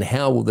there? And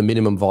how will the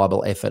minimum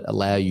viable effort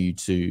allow you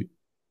to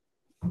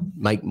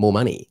make more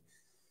money?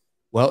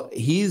 Well,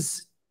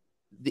 there's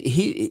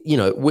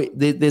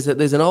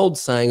an old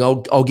saying.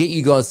 I'll get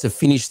you guys to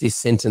finish this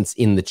sentence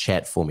in the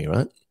chat for me,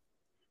 right?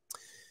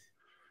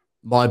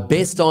 My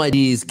best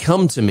ideas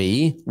come to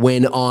me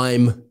when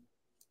I'm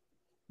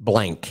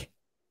blank.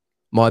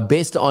 My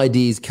best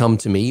ideas come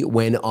to me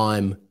when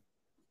I'm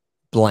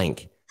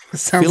blank.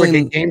 Sounds like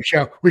a game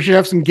show. We should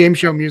have some game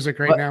show music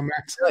right now,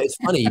 Max. It's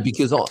funny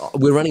because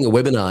we're running a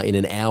webinar in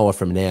an hour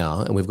from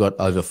now, and we've got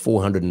over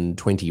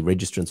 420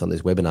 registrants on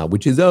this webinar,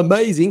 which is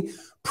amazing.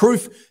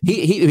 Proof.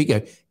 Here we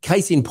go.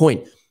 Case in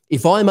point.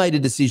 If I made a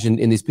decision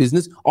in this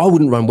business, I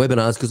wouldn't run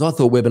webinars because I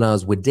thought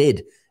webinars were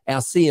dead. Our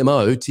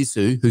CMO,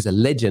 Tisu, who's a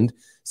legend,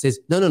 says,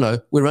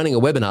 no, we're running a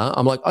webinar.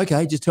 I'm like,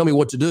 okay, just tell me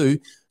what to do.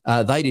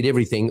 They did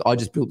everything. I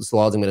just built the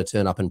slides. I'm going to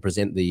turn up and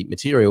present the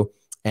material.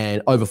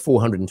 And over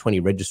 420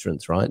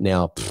 registrants right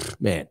now.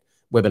 Man,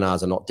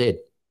 webinars are not dead,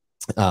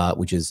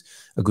 which is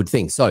a good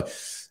thing. So,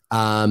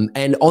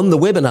 and on the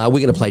webinar, we're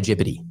going to play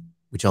Jeopardy,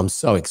 which I'm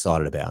so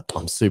excited about.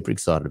 I'm super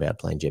excited about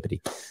playing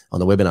Jeopardy on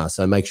the webinar.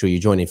 So make sure you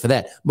join in for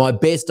that. My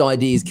best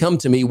ideas come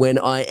to me when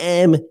I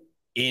am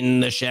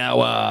in the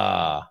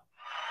shower.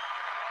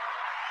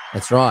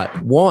 That's right.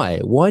 Why?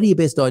 Why do your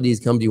best ideas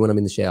come to you when I'm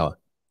in the shower?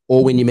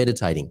 Or when you're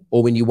meditating,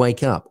 or when you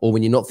wake up, or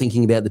when you're not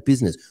thinking about the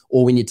business,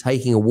 or when you're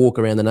taking a walk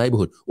around the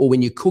neighborhood, or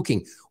when you're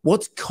cooking?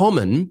 What's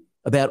common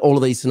about all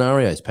of these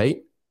scenarios,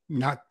 Pete?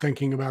 Not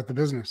thinking about the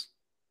business.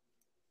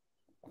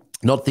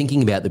 not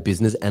thinking about the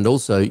business, and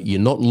also you're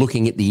not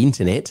looking at the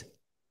internet.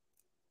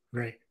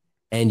 Right.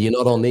 And you're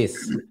not on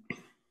this.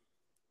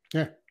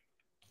 Yeah.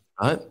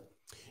 Right?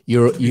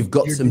 You've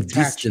got some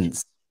detached.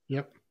 distance.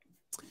 Yep.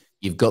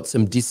 You've got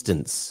some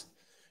distance.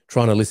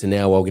 Trying to listen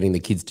now while getting the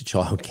kids to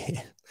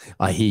childcare.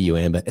 I hear you,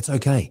 Amber. It's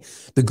okay.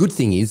 The good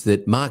thing is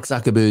that Mark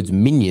Zuckerberg's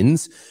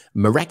minions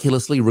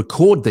miraculously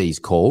record these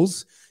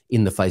calls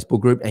in the Facebook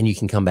group, and you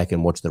can come back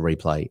and watch the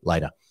replay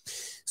later.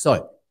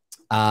 So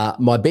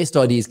my best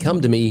ideas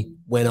come to me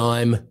when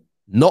I'm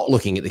not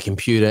looking at the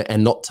computer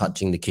and not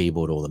touching the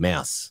keyboard or the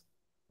mouse,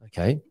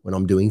 okay, when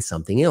I'm doing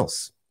something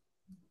else.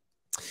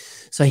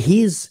 So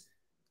here's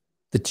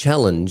the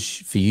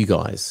challenge for you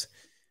guys.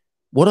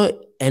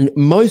 And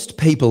most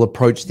people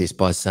approach this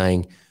by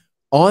saying,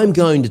 I'm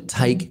going to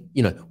take,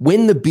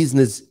 when the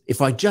business,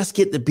 if I just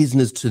get the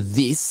business to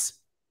this,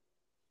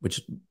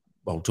 which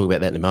I'll talk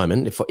about that in a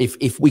moment,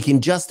 if we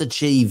can just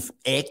achieve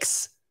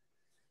X,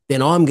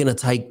 then I'm going to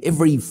take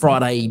every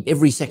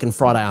second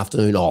Friday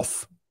afternoon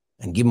off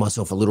and give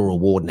myself a little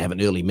reward and have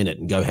an early minute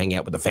and go hang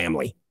out with the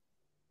family.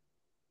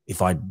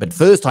 But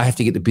first I have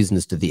to get the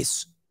business to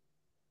this.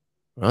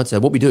 Right? So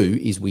what we do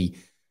is we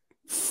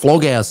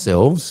flog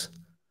ourselves,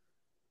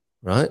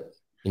 right,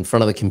 in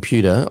front of the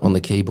computer on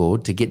the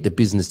keyboard to get the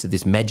business to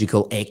this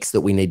magical X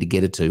that we need to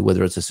get it to,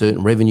 whether it's a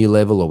certain revenue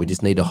level or we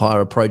just need to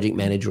hire a project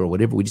manager or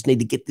whatever. We just need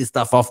to get this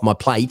stuff off my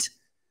plate.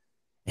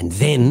 And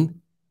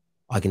then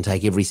I can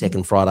take every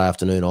second Friday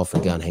afternoon off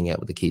and go and hang out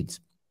with the kids.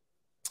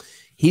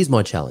 Here's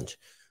my challenge.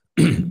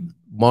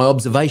 My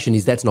observation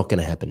is that's not going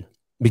to happen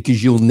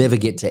because you'll never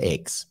get to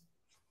X,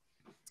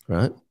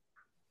 right?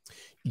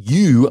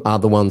 You are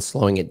the one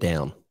slowing it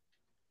down.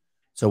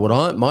 So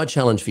my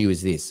challenge for you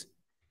is this.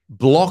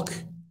 Block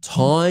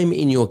time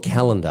in your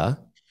calendar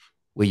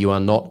where you are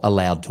not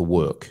allowed to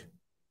work.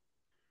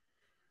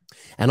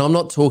 And I'm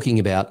not talking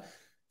about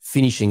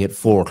finishing at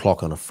 4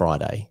 o'clock on a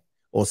Friday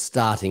or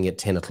starting at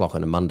 10 o'clock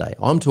on a Monday.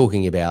 I'm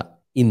talking about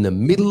in the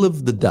middle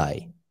of the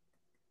day.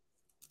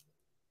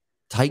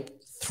 Take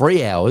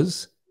 3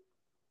 hours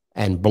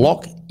and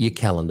block your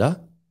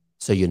calendar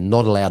so you're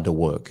not allowed to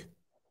work.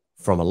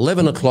 From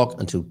 11 o'clock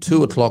until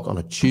 2 o'clock on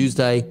a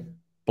Tuesday,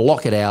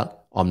 block it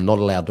out. I'm not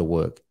allowed to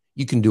work.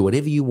 You can do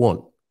whatever you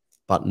want,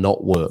 but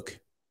not work.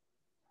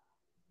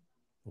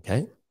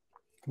 Okay?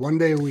 1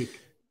 day a week.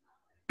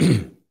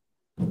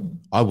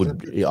 I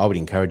would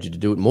encourage you to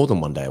do it more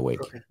than 1 day a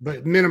week. Okay.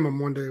 But minimum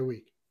 1 day a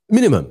week.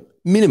 Minimum.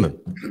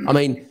 I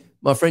mean,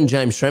 my friend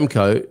James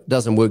Schramko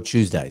doesn't work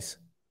Tuesdays.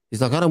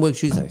 He's like, I don't work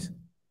Tuesdays.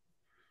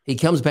 He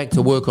comes back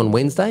to work on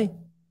Wednesday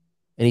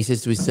and he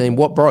says to his team,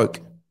 what broke?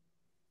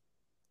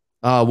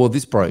 Oh, well,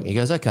 this broke. He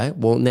goes, okay,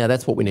 well, now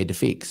that's what we need to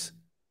fix.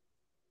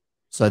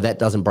 So that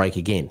doesn't break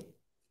again.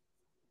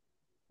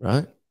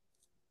 Right?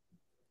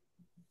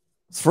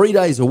 3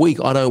 days a week,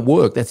 I don't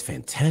work. That's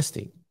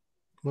fantastic.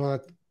 Well,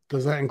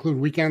 does that include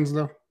weekends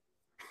though?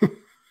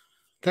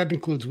 That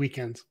includes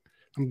weekends.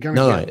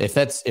 No. If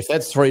that's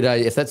 3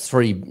 days, if that's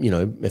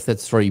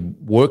three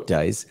work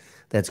days,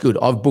 that's good.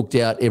 I've booked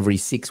out every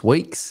 6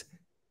 weeks.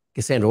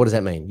 Cassandra, what does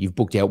that mean? You've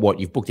booked out what?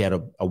 You've booked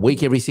out a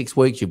week every 6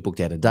 weeks. You've booked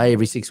out a day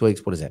every 6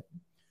 weeks. What is that?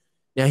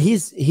 Now,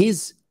 here's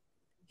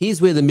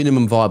where the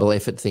minimum viable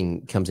effort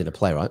thing comes into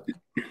play, right?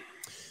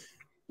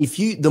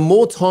 The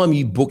more time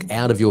you book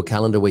out of your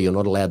calendar where you're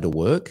not allowed to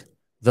work,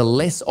 the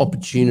less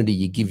opportunity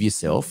you give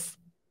yourself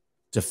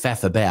to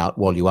faff about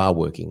while you are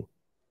working.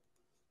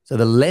 So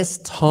the less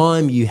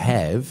time you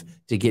have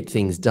to get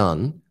things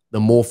done, the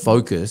more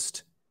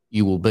focused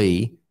you will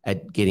be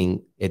at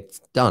getting it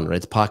done. Right?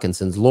 It's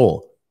Parkinson's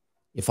law.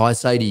 If I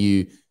say to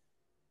you,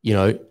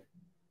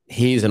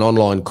 here's an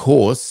online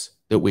course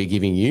that we're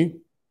giving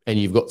you, and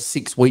you've got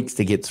 6 weeks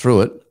to get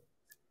through it,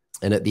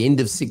 and at the end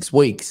of 6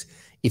 weeks,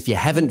 if you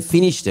haven't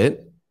finished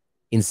it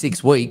in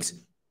 6 weeks,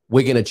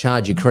 we're going to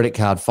charge your credit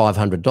card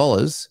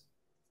 $500.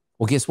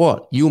 Well, guess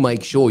what? You'll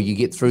make sure you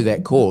get through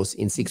that course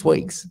in 6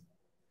 weeks.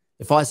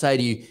 If I say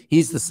to you,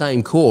 here's the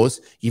same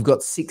course, you've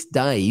got 6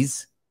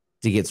 days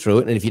to get through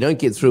it, and if you don't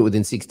get through it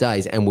within 6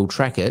 days, and we'll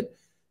track it,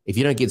 if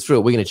you don't get through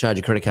it, we're going to charge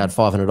your credit card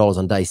 $500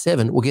 on day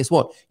 7. Well, guess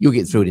what? You'll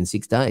get through it in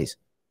 6 days.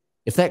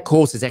 If that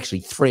course is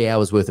actually 3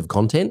 hours worth of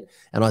content,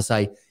 and I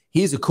say,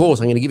 here's a course,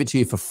 I'm going to give it to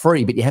you for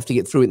free, but you have to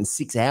get through it in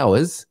 6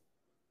 hours.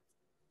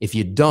 If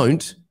you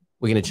don't,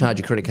 we're going to charge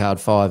your credit card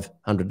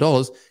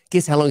 $500.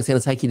 Guess how long it's going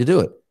to take you to do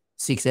it?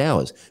 6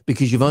 hours,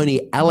 because you've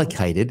only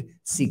allocated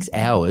 6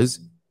 hours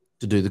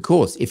to do the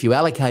course. If you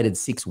allocated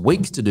 6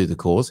 weeks to do the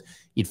course,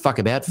 you'd fuck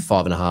about for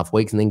 5.5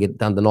 weeks and then get it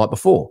done the night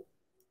before.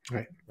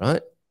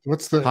 Right?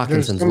 What's the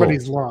Parkinson's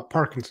law?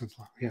 Parkinson's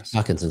law. Yes.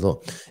 Parkinson's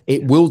law.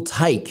 It will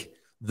take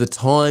the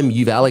time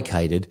you've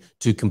allocated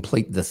to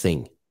complete the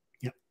thing.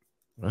 Yep.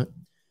 Right?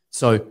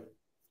 So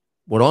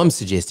what I'm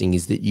suggesting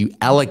is that you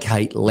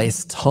allocate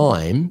less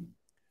time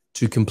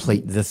to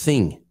complete the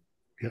thing.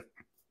 Yep.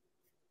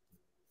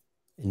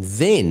 And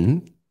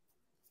then,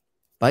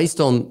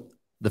 based on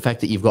the fact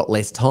that you've got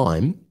less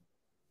time,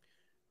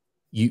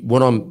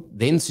 what I'm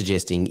then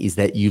suggesting is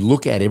that you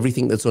look at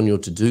everything that's on your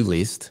to-do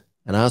list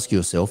and ask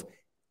yourself,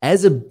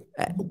 as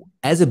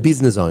as a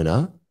business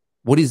owner,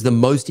 what is the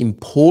most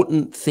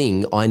important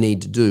thing I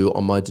need to do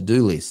on my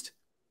to-do list?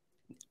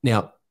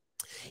 Now,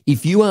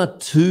 if you are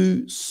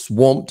too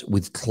swamped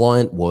with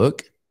client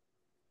work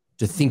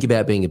to think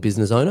about being a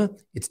business owner,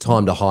 it's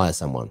time to hire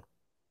someone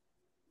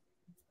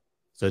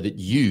so that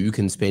you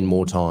can spend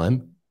more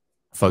time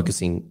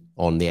focusing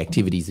on the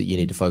activities that you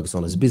need to focus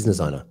on as a business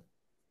owner.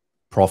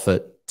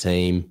 Profit,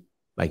 team,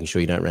 making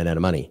sure you don't run out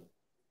of money,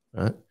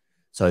 right?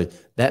 So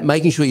that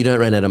making sure you don't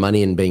run out of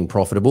money and being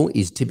profitable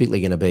is typically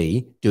going to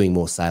be doing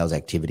more sales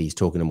activities,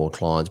 talking to more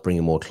clients,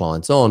 bringing more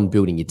clients on,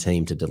 building your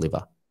team to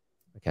deliver,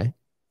 okay?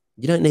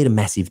 You don't need a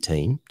massive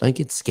team. Don't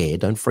get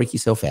scared. Don't freak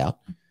yourself out.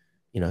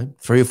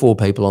 3 or 4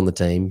 people on the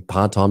team,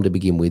 part-time to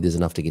begin with, is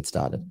enough to get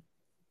started.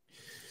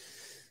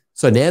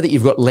 So now that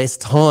you've got less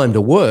time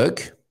to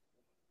work,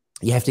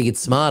 you have to get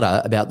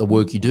smarter about the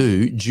work you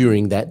do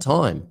during that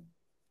time.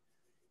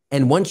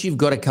 And once you've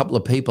got a couple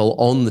of people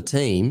on the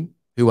team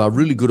who are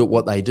really good at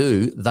what they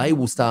do, they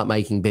will start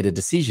making better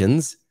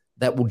decisions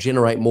that will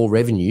generate more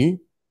revenue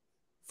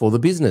for the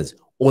business,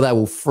 or they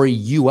will free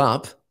you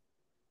up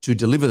to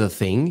deliver the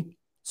thing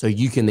so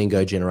you can then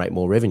go generate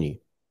more revenue.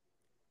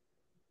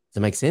 Does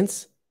that make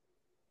sense?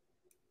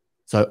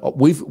 So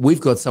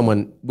we've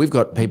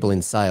got people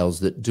in sales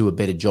that do a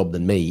better job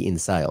than me in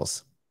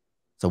sales.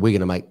 So we're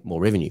going to make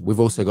more revenue. We've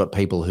also got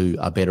people who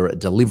are better at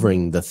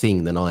delivering the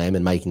thing than I am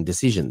and making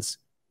decisions.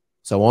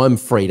 So I'm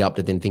freed up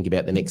to then think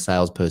about the next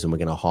salesperson we're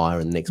going to hire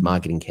and the next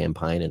marketing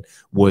campaign and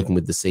working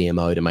with the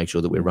CMO to make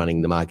sure that we're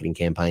running the marketing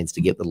campaigns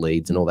to get the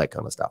leads and all that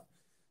kind of stuff.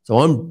 So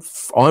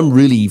I'm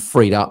really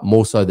freed up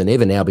more so than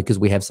ever now because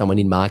we have someone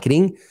in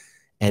marketing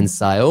and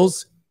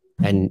sales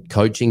and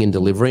coaching and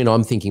delivery, and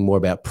I'm thinking more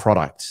about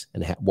product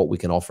and what we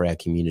can offer our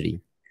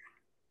community,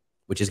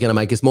 which is going to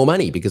make us more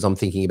money because I'm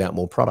thinking about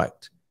more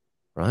product,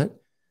 right?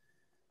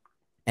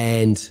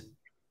 And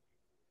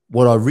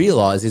what I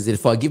realize is that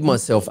if I give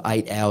myself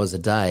 8 hours a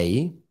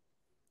day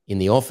in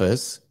the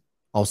office,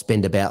 I'll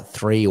spend about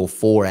 3 or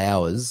 4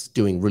 hours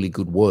doing really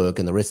good work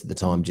and the rest of the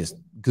time just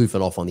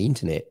goofing off on the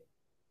internet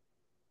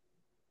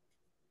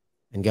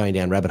and going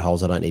down rabbit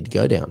holes I don't need to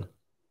go down.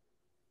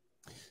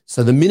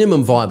 So the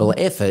minimum viable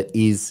effort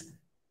is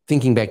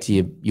thinking back to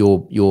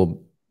your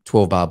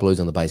 12-bar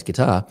blues on the bass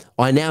guitar.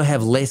 I now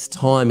have less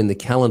time in the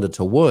calendar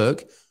to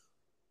work.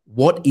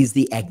 What is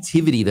the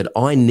activity that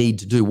I need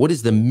to do? What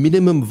is the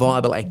minimum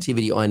viable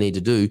activity I need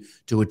to do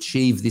to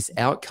achieve this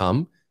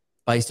outcome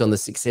based on the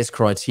success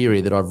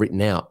criteria that I've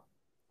written out?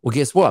 Well,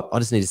 guess what? I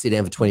just need to sit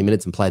down for 20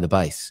 minutes and play the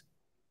bass.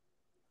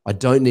 I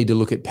don't need to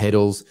look at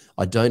pedals.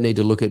 I don't need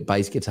to look at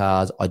bass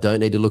guitars. I don't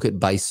need to look at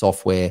bass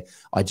software.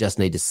 I just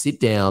need to sit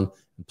down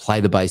and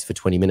play the bass for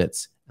 20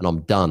 minutes and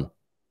I'm done.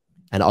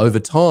 And over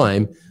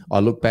time, I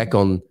look back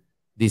on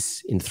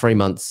this in 3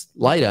 months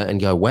later and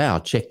go, wow,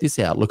 check this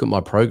out. Look at my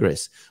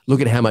progress.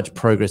 Look at how much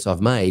progress I've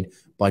made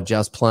by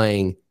just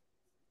playing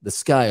the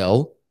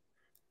scale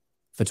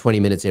for 20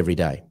 minutes every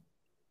day,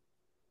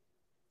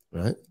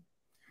 right?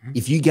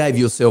 If you gave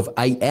yourself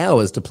 8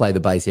 hours to play the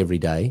bass every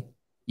day,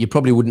 you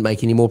probably wouldn't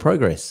make any more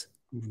progress.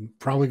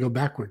 Probably go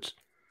backwards.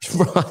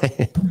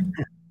 Right.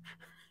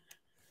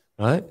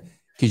 Right?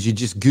 Because you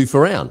just goof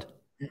around.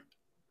 Is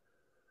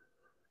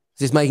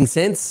this making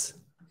sense?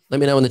 Let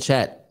me know in the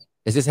chat.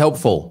 Is this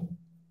helpful?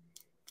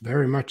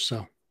 Very much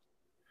so.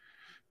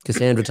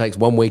 Cassandra takes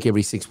 1 week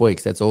every 6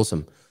 weeks. That's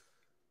awesome.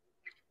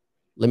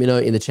 Let me know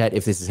in the chat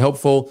if this is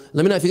helpful.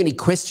 Let me know if you've got any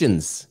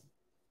questions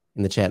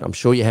in the chat. I'm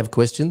sure you have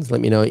questions. Let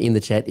me know in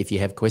the chat if you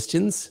have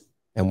questions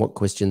and what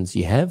questions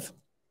you have.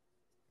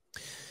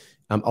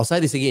 I'll say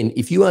this again.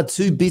 If you are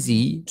too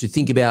busy to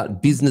think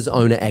about business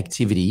owner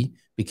activity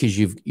because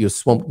you're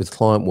swamped with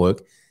client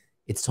work,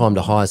 it's time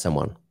to hire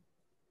someone,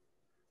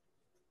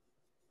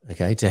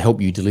 okay, to help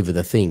you deliver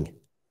the thing,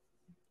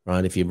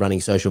 right? If you're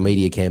running social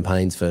media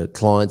campaigns for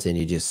clients and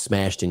you're just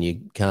smashed and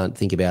you can't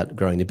think about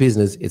growing the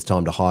business, it's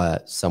time to hire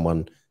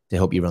someone to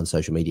help you run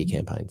social media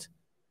campaigns,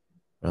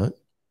 right?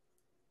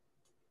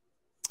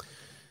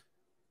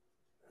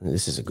 And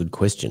this is a good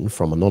question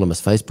from anonymous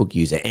Facebook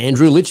user,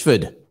 Andrew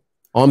Litchford.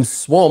 I'm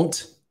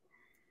swamped,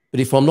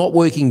 but if I'm not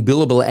working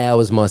billable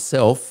hours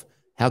myself,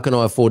 how can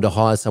I afford to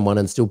hire someone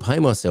and still pay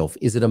myself?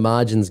 Is it a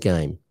margins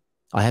game?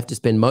 I have to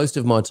spend most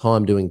of my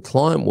time doing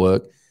client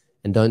work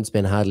and don't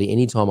spend hardly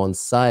any time on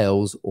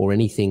sales or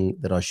anything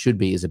that I should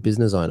be as a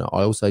business owner.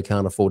 I also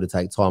can't afford to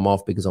take time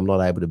off because I'm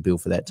not able to bill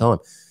for that time.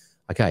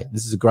 Okay,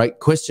 this is a great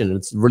question.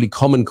 It's a really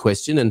common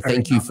question, and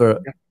thank you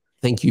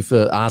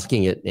for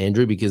asking it,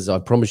 Andrew, because I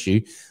promise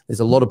you there's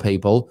a lot of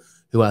people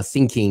who are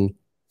thinking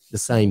the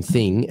same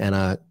thing and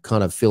are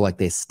kind of feel like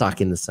they're stuck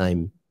in the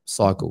same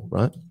cycle,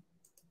 right?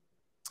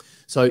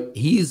 So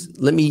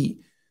let me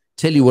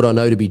tell you what I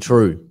know to be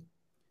true,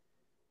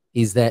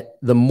 is that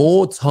the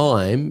more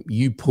time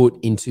you put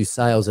into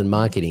sales and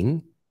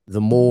marketing, the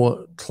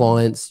more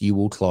clients you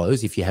will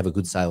close if you have a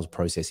good sales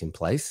process in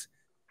place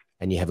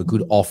and you have a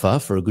good offer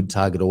for a good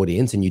target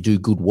audience and you do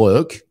good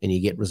work and you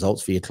get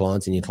results for your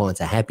clients and your clients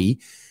are happy.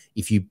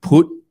 If you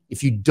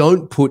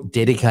don't put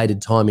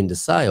dedicated time into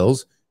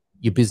sales,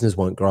 your business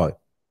won't grow.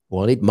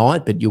 Well, it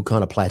might, but you'll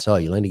kind of plateau.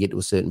 You'll only get to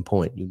a certain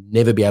point. You'll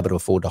never be able to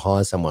afford to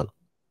hire someone.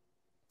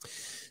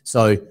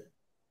 So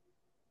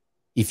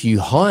if you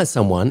hire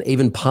someone,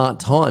 even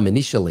part-time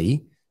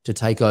initially, to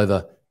take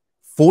over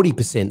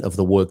 40% of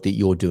the work that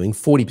you're doing,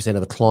 40%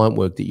 of the client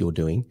work that you're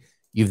doing,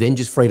 you've then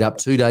just freed up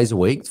 2 days a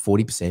week,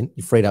 40%.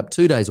 You've freed up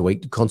 2 days a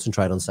week to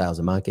concentrate on sales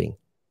and marketing,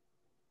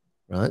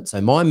 right? So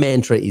my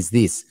mantra is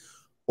this: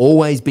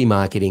 always be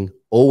marketing,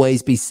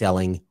 always be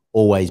selling,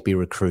 always be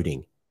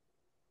recruiting.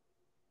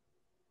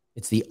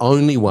 It's the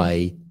only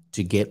way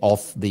to get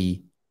off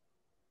the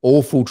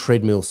awful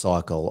treadmill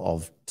cycle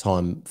of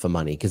time for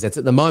money, because that's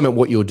at the moment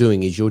what you're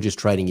doing is you're just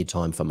trading your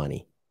time for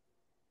money,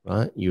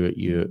 right?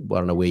 You're I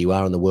don't know where you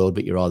are in the world,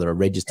 but you're either a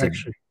registered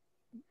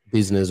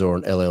business or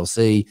an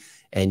LLC,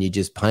 and you're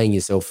just paying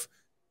yourself.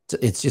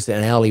 It's just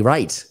an hourly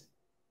rate.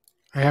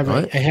 I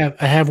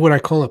have what I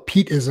call a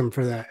Pete-ism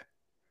for that.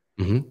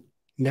 Mm-hmm.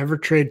 Never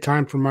trade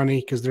time for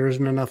money, because there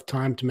isn't enough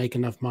time to make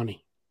enough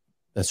money.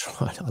 That's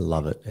right. I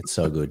love it. It's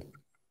so good.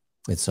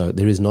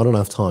 There is not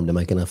enough time to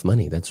make enough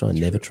money. That's right.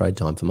 Never trade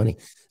time for money.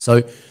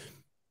 So,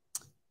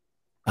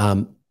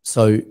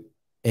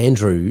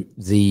 Andrew,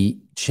 the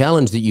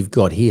challenge that you've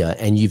got here,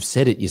 and you've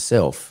said it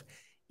yourself,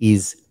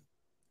 is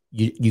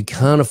you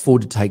can't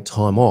afford to take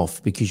time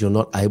off because you're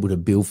not able to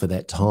bill for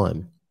that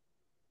time.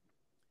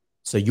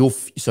 So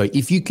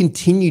if you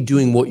continue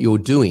doing what you're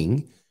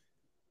doing,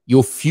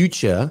 your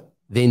future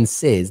then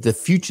says the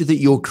future that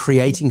you're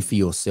creating for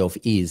yourself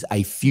is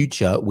a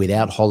future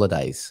without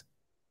holidays,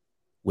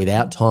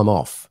 without time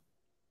off,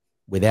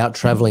 without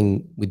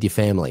traveling with your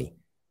family,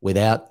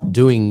 without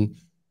doing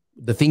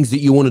the things that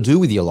you want to do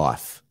with your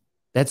life.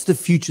 That's the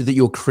future that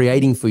you're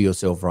creating for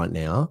yourself right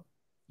now.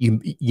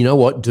 You know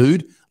what,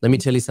 dude? Let me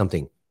tell you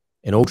something.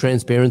 In all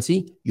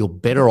transparency, you're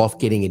better off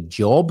getting a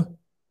job,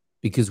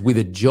 because with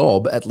a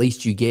job, at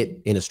least you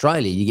get, in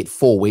Australia, you get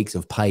 4 weeks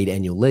of paid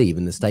annual leave.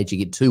 In the States, you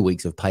get 2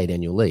 weeks of paid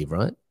annual leave,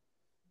 right?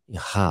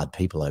 You're hard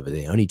people over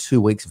there. Only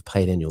 2 weeks of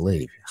paid annual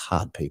leave.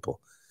 Hard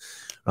people,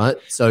 right?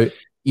 So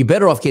you're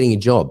better off getting a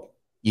job.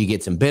 You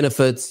get some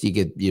benefits, you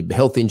get your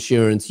health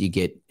insurance, you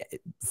get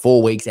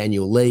 4 weeks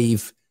annual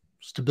leave,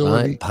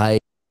 stability, right? Pay,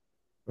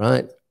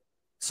 right?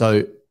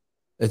 So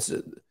it's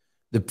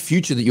the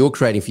future that you're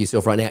creating for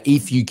yourself right now.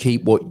 If you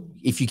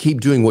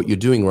keep doing what you're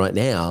doing right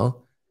now,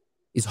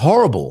 is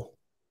horrible.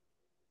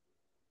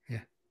 Yeah.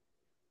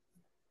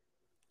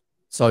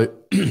 So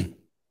it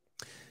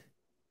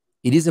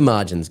is a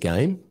margins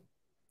game.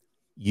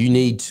 You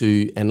need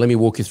to, and let me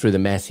walk you through the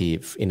math here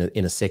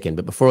in a second.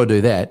 But before I do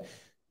that,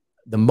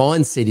 the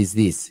mindset is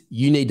this: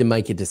 you need to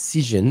make a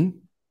decision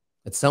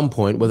at some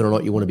point whether or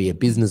not you want to be a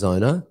business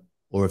owner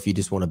or if you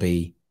just want to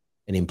be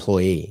an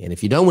employee. And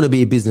if you don't want to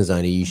be a business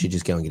owner, you should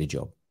just go and get a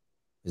job.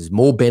 There's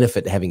more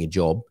benefit to having a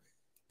job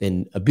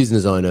than a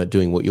business owner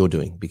doing what you're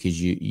doing, because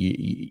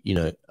you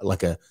know,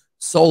 like a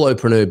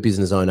solopreneur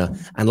business owner,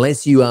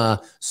 unless you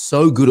are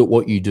so good at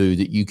what you do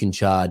that you can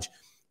charge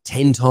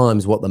 10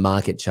 times what the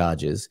market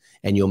charges,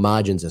 and your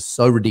margins are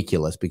so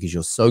ridiculous because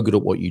you're so good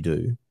at what you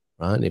do,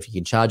 right? And if you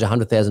can charge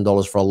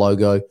 $100,000 for a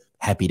logo,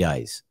 happy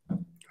days,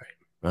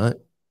 right?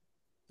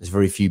 There's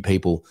very few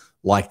people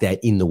like that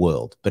in the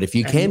world, but if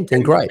you can,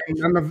 then great.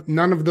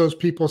 None of those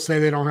people say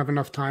they don't have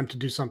enough time to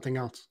do something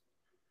else.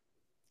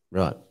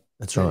 Right.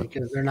 That's right.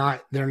 Because they're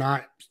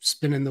not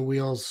spinning the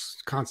wheels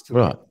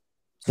constantly. Right.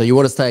 So you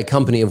want to stay a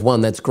company of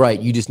one, that's great.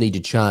 You just need to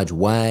charge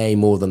way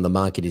more than the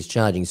market is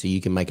charging so you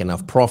can make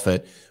enough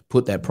profit,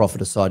 put that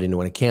profit aside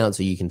into an account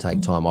so you can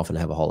take time off and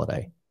have a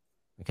holiday.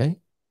 Okay?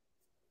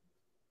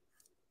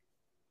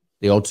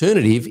 The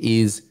alternative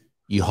is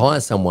you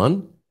hire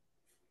someone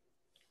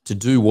to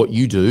do what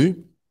you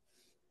do,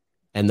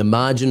 and the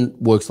margin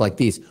works like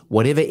this.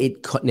 Whatever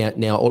it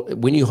now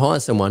when you hire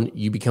someone,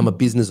 you become a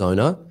business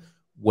owner,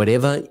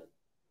 whatever.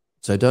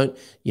 So don't,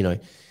 you know,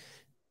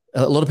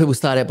 a lot of people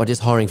start out by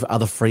just hiring for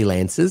other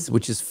freelancers,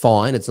 which is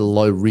fine. It's a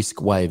low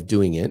risk way of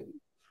doing it.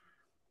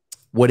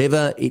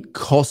 Whatever it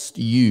costs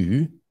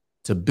you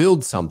to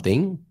build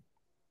something,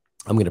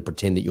 I'm going to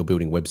pretend that you're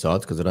building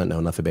websites because I don't know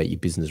enough about your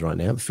business right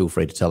now. Feel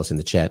free to tell us in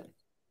the chat.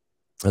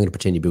 I'm going to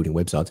pretend you're building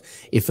websites.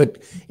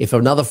 If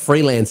another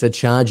freelancer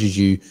charges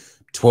you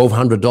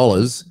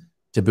 $1,200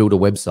 to build a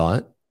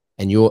website,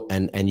 and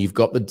you've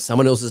got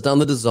someone else has done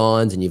the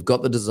designs, and you've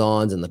got the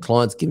designs, and the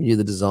client's giving you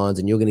the designs,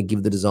 and you're going to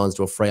give the designs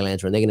to a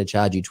freelancer, and they're going to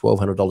charge you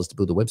 $1,200 to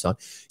build a website,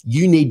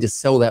 you need to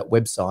sell that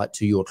website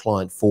to your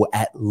client for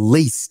at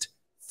least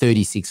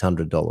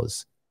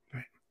 $3,600.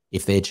 Right.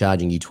 If they're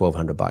charging you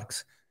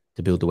 $1,200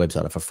 to build the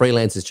website. If a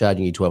freelancer's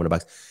charging you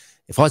 $1,200,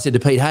 if I said to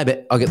Pete,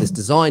 hey, I got this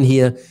design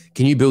here,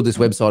 can you build this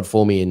website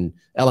for me in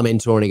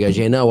Elementor? And he goes,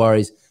 yeah, no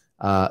worries.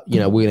 You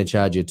know, we're going to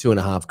charge you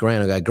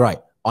 $2,500. I go, great.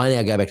 I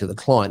now go back to the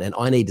client and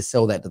I need to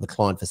sell that to the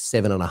client for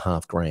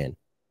 $7,500.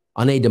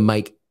 I need to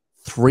make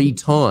 3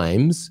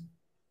 times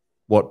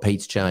what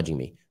Pete's charging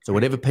me. So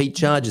whatever Pete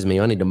charges me,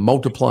 I need to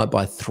multiply it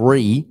by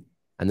 3,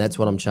 and that's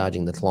what I'm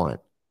charging the client.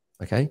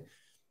 Okay.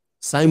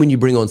 Same when you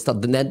bring on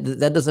stuff.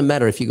 That doesn't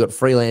matter if you've got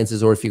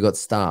freelancers or if you've got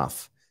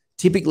staff.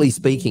 Typically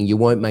speaking, you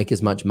won't make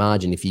as much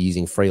margin if you're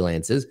using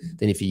freelancers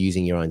than if you're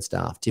using your own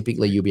staff.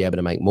 Typically, you'll be able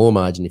to make more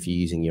margin if you're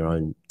using your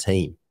own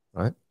team,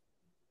 right?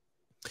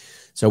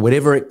 So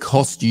whatever it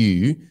costs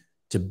you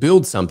to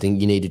build something,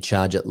 you need to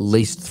charge at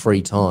least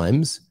 3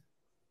 times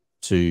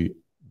to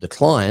the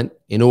client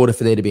in order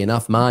for there to be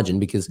enough margin,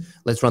 because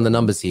let's run the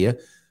numbers here.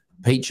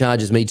 Pete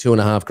charges me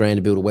 $2,500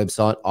 to build a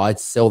website. I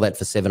sell that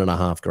for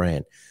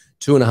 $7,500.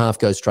 2.5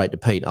 goes straight to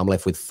Pete. I'm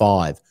left with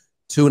 5.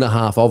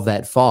 2.5 of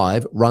that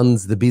 5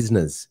 runs the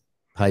business,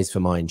 pays for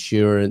my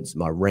insurance,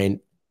 my rent,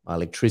 my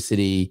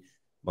electricity,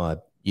 my,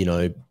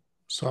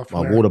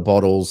 software, my water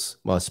bottles,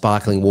 my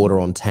sparkling water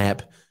on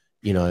tap,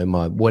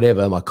 my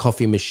whatever, my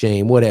coffee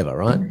machine, whatever,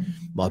 right?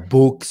 My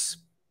books.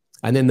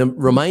 And then the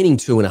remaining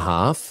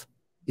 2.5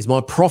 is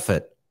my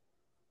profit.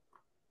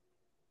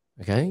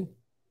 Okay.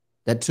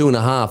 That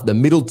 2.5, the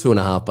middle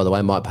 2.5, by the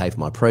way, might pay for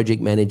my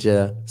project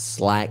manager,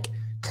 Slack,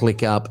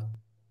 ClickUp,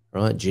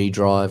 right? G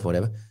Drive,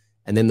 whatever.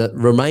 And then the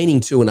remaining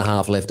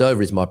 2.5 left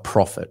over is my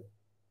profit.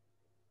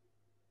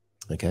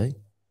 Okay.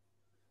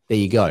 There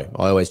you go.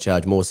 I always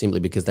charge more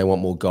simply because they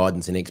want more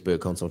guidance and expert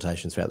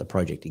consultations throughout the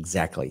project.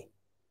 Exactly.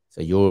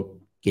 So you're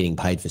getting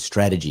paid for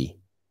strategy,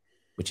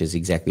 which is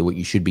exactly what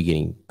you should be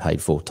getting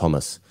paid for,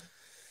 Thomas.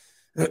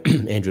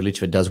 Andrew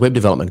Litchford does web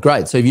development.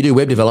 Great. So if you do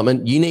web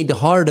development, you need to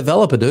hire a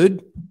developer,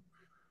 dude.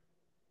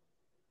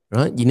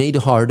 Right? You need to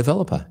hire a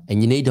developer,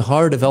 and you need to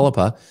hire a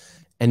developer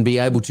and be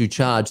able to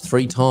charge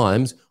 3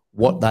 times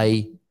what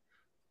they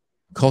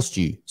cost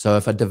you. So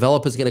if a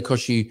developer is going to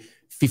cost you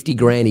 50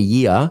 grand a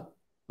year,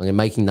 I'm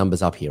making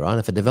numbers up here, right?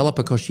 If a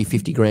developer costs you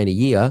 50 grand a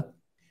year,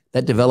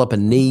 that developer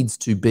needs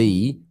to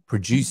be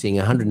producing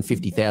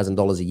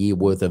 $150,000 a year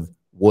worth of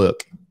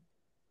work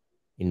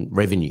in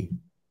revenue.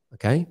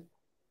 Okay.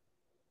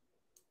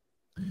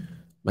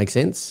 Make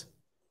sense?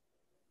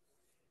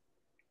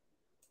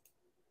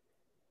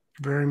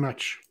 Very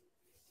much.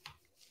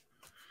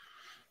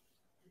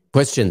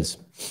 Questions?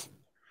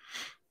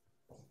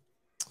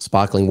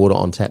 Sparkling water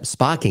on tap.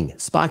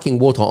 Sparking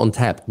water on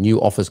tap.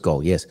 New office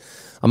goal. Yes.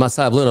 I must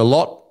say I've learned a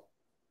lot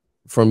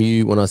from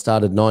you when I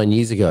started 9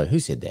 years ago. Who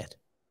said that?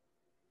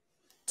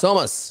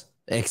 Thomas.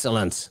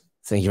 Excellent.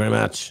 Thank you very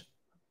much.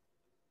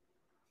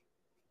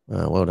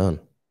 Well done.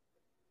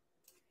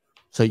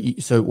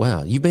 So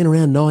wow, you've been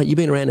around our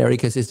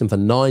ecosystem for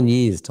 9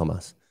 years,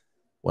 Thomas.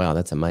 Wow,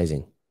 that's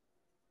amazing.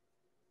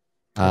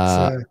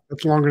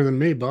 That's longer than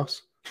me,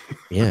 boss.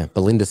 Yeah,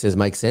 Belinda says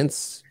makes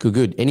sense.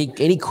 Good.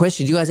 Any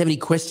questions? You guys have any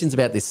questions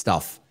about this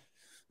stuff?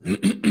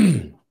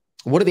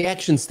 What are the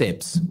action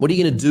steps? What are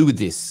you going to do with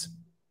this?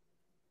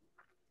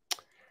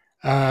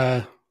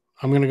 I'm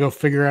going to go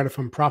figure out if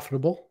I'm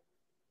profitable.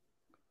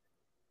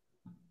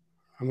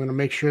 I'm going to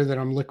make sure that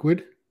I'm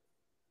liquid.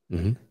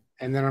 Mm-hmm.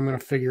 And then I'm going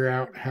to figure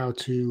out how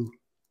to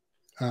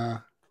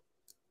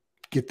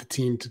get the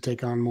team to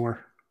take on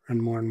more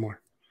and more and more.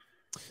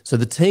 So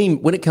the team,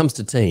 when it comes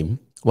to team,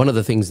 one of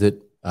the things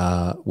that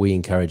we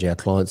encourage our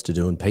clients to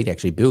do, and Pete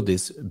actually built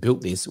this,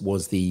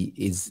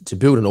 is to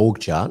build an org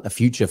chart, a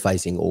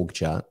future-facing org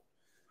chart.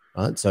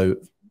 Right. So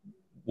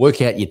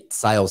work out your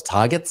sales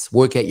targets,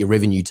 work out your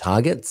revenue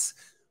targets,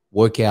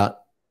 work out,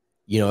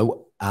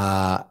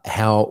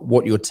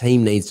 what your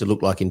team needs to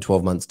look like in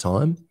 12 months'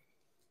 time,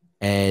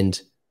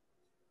 and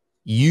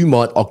you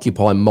might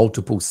occupy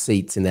multiple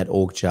seats in that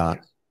org chart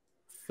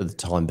for the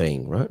time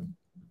being, right?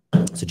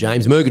 So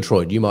James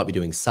Murgatroyd, you might be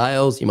doing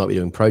sales, you might be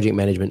doing project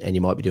management, and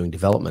you might be doing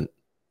development.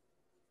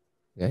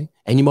 Okay.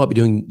 And you might be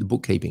doing the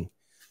bookkeeping.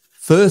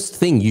 First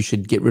thing you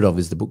should get rid of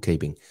is the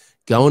bookkeeping.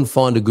 Go and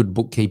find a good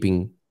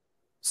bookkeeping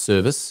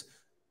service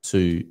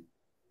to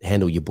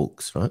handle your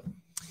books, right?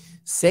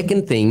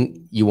 Second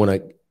thing you want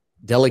to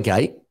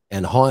delegate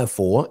and hire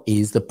for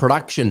is the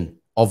production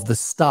of the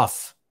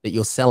stuff that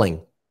you're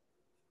selling.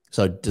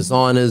 So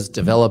designers,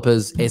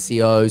 developers,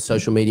 SEO,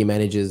 social media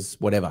managers,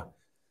 whatever.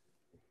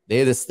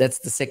 That's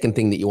the second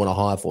thing that you want to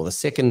hire for. The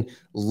second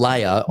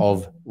layer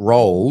of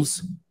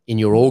roles in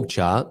your org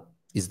chart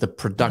is the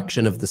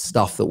production of the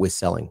stuff that we're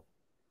selling.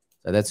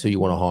 So that's who you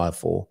want to hire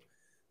for.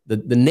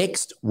 The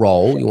next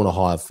role you want to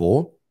hire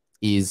for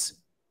is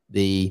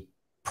the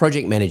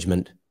project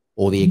management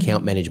or the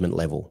account management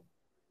level,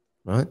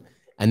 right?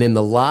 And then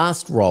the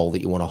last role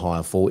that you want to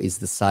hire for is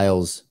the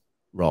sales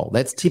role.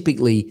 That's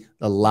typically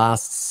the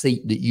last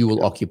seat that you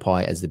will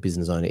occupy as the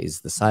business owner,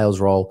 is the sales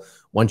role.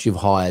 Once you've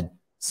hired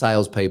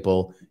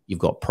salespeople, you've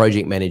got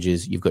project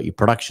managers, you've got your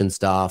production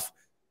staff,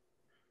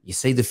 you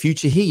see the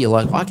future here. You're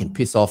like, I can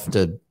piss off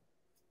to,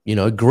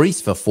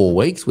 Greece for 4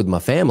 weeks with my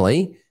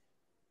family.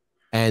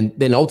 And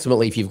then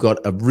ultimately, if you've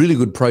got a really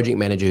good project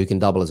manager who can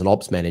double as an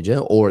ops manager,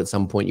 or at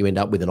some point you end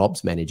up with an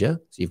ops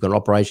manager. So you've got an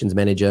operations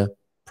manager,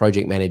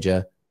 project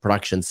manager,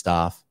 production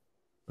staff,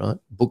 right?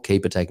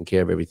 Bookkeeper taking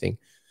care of everything.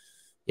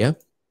 Yeah.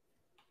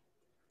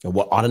 And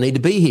I don't need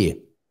to be here.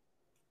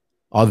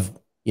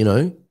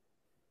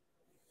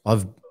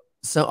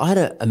 So I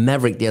had a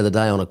maverick the other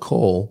day on a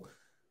call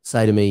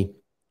say to me,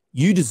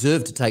 you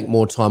deserve to take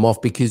more time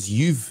off because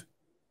you've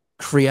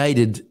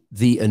created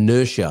the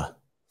inertia.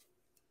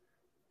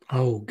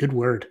 Oh, good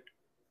word.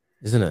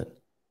 Isn't it?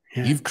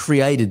 Yeah. You've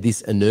created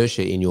this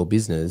inertia in your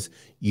business.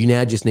 You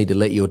now just need to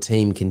let your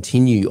team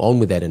continue on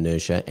with that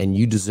inertia, and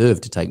you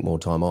deserve to take more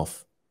time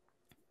off.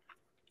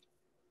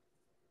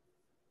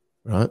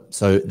 Right?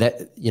 So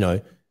that, you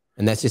know,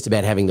 and that's just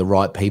about having the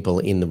right people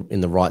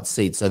in the right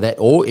seat. So that,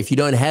 or if you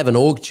don't have an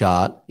org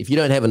chart, if you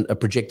don't have a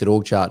projected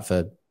org chart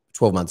for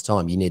 12 months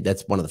time,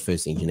 that's one of the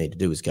first things you need to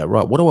do is go,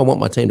 right, what do I want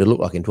my team to look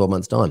like in 12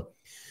 months time?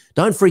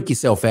 Don't freak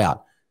yourself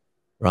out,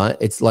 right?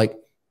 It's like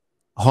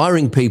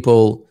hiring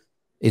people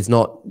is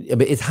not, I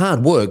mean, it's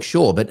hard work,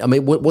 sure. But I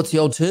mean, what's the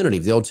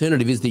alternative? The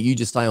alternative is that you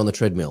just stay on the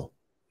treadmill,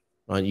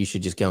 right? You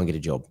should just go and get a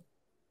job.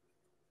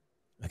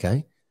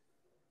 Okay.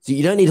 So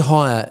you don't need to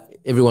hire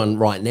everyone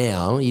right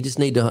now. You just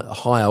need to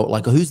hire,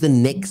 like, who's the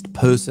next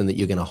person that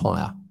you're going to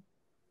hire?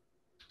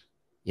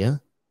 Yeah.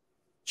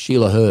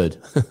 Sheila Hurd.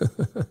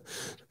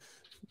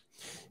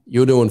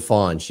 You're doing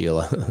fine,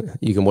 Sheila.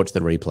 You can watch the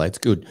replay. It's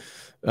good.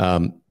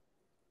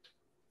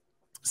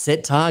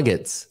 Set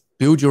targets,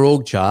 build your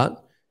org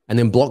chart, and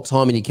then block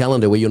time in your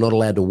calendar where you're not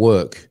allowed to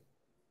work.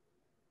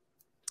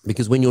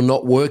 Because when you're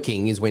not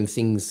working is when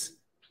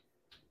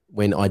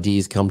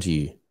ideas come to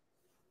you,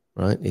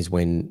 right? Is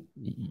when,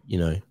 you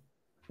know,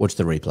 watch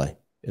the replay.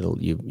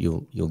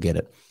 You'll get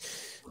it.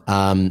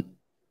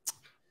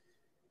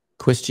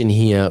 Question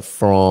here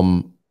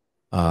from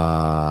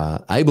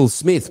Abel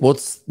Smith.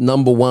 What's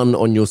number one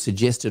on your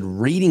suggested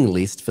reading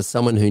list for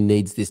someone who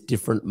needs this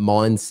different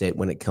mindset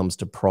when it comes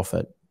to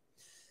profit?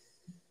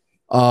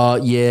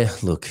 Yeah,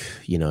 look,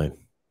 you know,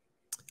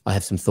 I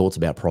have some thoughts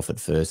about profit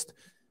first.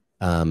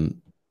 And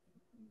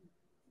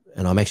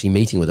I'm actually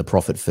meeting with a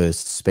profit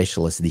first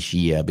specialist this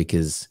year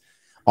because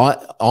I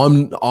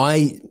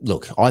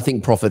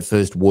think profit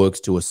first works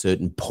to a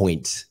certain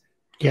point.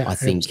 Yeah, I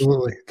think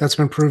absolutely. That's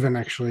been proven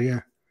actually.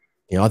 Yeah.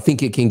 You know, I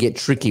think it can get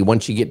tricky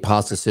once you get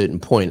past a certain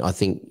point. I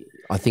think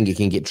it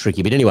can get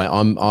tricky. But anyway,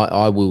 I'm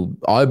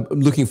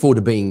looking forward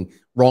to being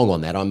wrong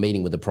on that. I'm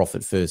meeting with a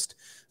profit first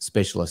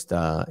specialist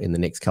in the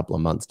next couple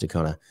of months to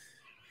kind of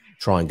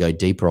try and go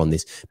deeper on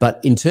this. But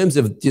in terms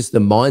of just the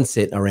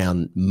mindset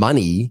around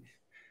money,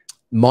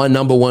 my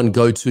number one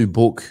go-to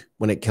book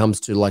when it comes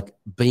to like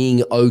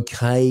being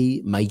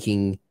okay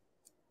making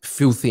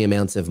filthy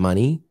amounts of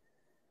money,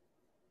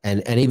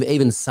 and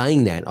even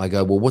saying that, I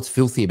go, well, what's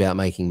filthy about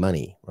making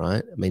money,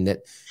 right? I mean,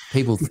 that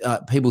people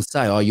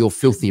say, oh, you're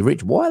filthy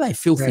rich. Why are they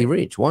filthy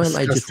rich? Why aren't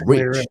they just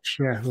rich?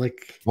 Yeah,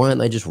 like, why aren't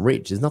they just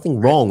rich? There's nothing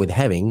wrong with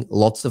having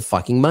lots of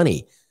fucking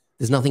money.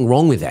 There's nothing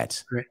wrong with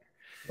that,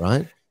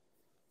 right?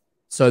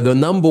 So the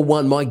number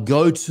one, my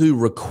go-to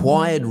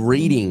required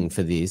reading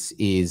for this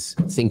is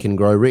Think and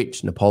Grow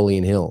Rich,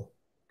 Napoleon Hill.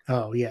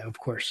 Oh yeah, of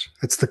course.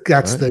 That's the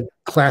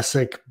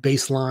classic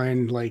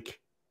baseline. Like,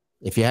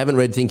 if you haven't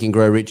read Think and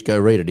Grow Rich, go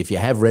read it. If you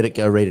have read it,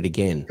 go read it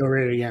again. Go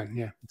read it again.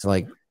 Yeah. It's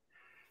like,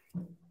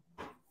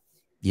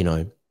 you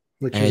know,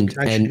 I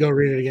should go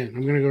read it again.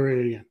 I'm going to go read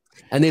it again.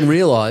 And then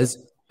realize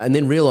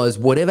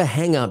whatever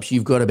hang-ups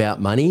you've got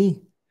about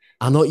money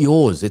are not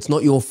yours. It's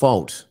not your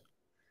fault.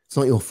 It's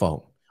not your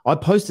fault. I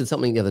posted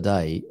something the other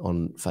day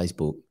on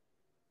Facebook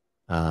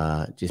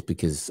just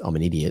because I'm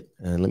an idiot.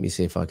 And let me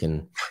see if I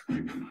can.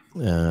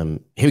 Here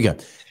we go.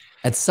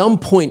 At some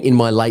point in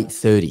my late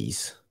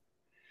 30s,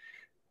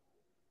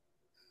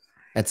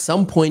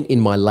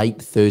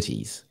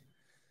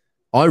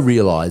 I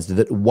realized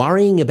that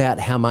worrying about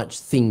how much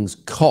things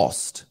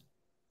cost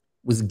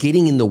was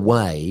getting in the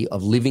way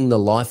of living the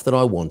life that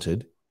I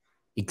wanted,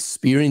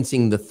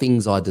 experiencing the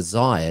things I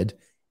desired,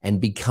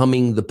 and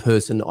becoming the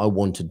person I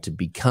wanted to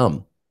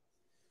become.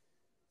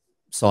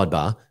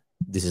 Sidebar,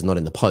 this is not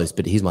in the post,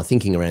 but here's my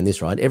thinking around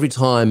this, right? Every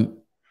time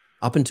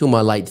up until my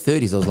late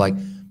 30s, I was like,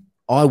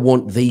 I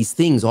want these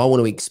things. I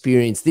want to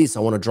experience this. I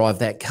want to drive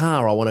that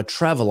car. I want to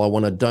travel. I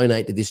want to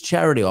donate to this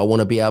charity. I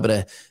want to be able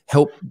to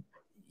help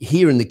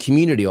here in the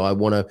community. I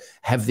want to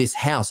have this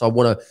house.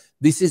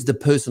 This is the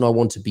person I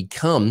want to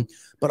become.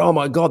 But oh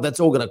my God,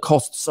 that's all going to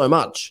cost so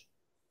much,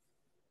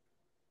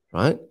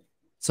 right?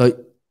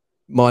 So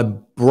my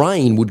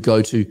brain would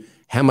go to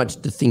how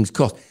much do things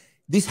cost.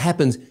 This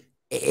happens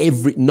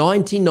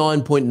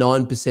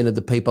 99.9% of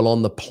the people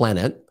on the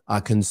planet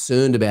are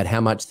concerned about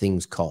how much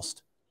things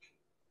cost.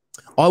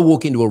 I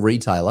walk into a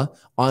retailer,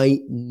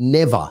 I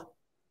never,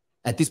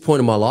 at this point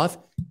in my life,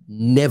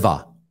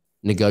 never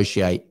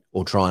negotiate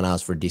or try and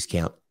ask for a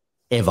discount,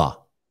 ever.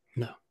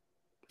 No.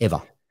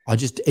 Ever. I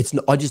just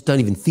don't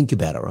even think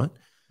about it, right?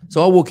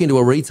 So I walk into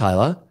a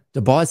retailer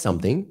to buy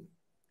something,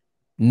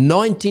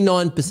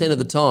 99% of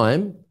the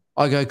time,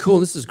 I go, cool,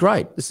 this is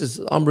great.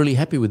 I'm really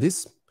happy with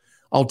this.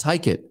 I'll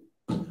take it.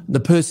 The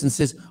person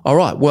says, all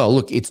right, well,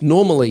 look, it's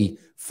normally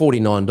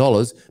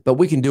 $49, but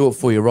we can do it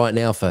for you right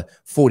now for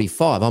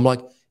 $45. I'm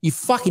like, you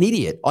fucking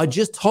idiot. I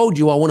just told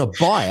you I want to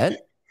buy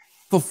it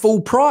for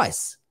full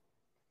price.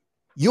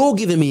 You're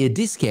giving me a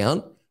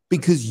discount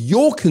because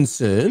you're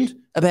concerned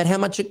about how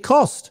much it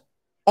cost.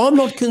 I'm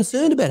not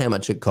concerned about how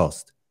much it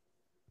cost.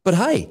 But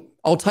hey,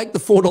 I'll take the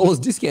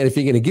 $4 discount if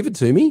you're going to give it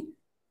to me.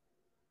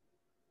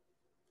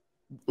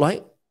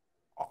 Like,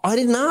 I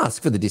didn't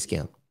ask for the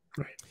discount.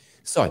 Right.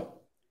 So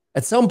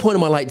At some point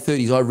in my late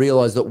 30s, I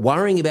realized that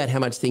worrying about how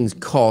much things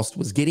cost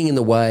was getting in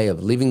the way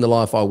of living the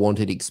life I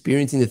wanted,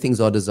 experiencing the things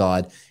I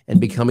desired,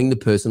 and becoming the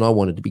person I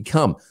wanted to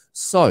become.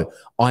 So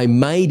I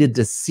made a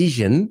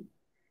decision,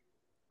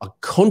 a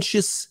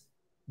conscious,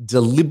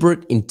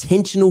 deliberate,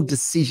 intentional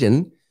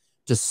decision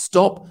to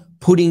stop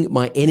putting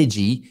my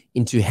energy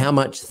into how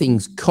much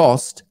things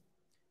cost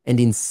and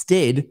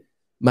instead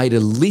made a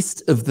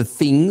list of the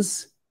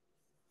things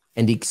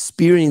and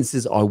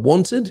experiences I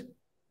wanted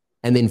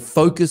and then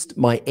focused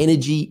my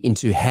energy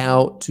into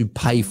how to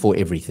pay for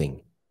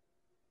everything.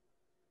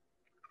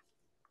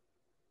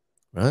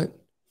 Right?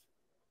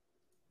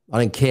 I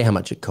don't care how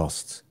much it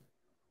costs.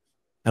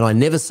 And I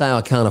never say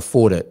I can't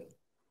afford it.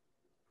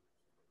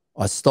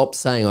 I stopped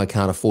saying I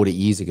can't afford it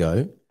years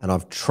ago, and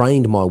I've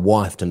trained my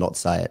wife to not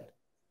say it.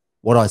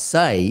 What I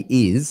say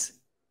is,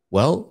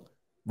 well,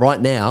 right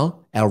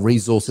now, our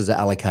resources are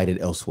allocated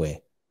elsewhere.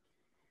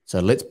 So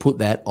let's put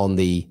that on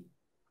the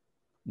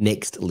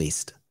next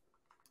list.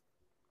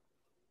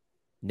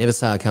 Never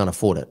say I can't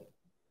afford it,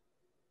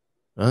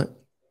 right?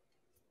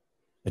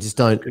 I just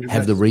don't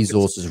have the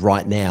resources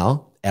right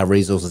now. Our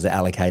resources are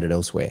allocated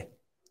elsewhere.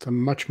 It's a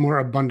much more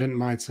abundant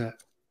mindset.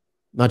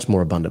 Much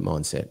more abundant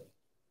mindset.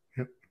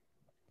 Yep.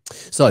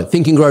 So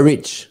Think and Grow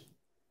Rich,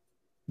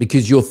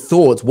 because your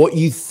thoughts, what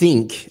you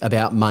think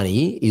about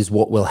money is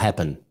what will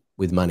happen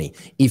with money.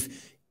 If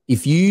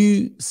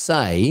you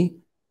say,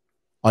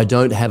 I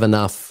don't have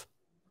enough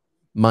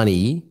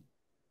money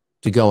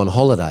to go on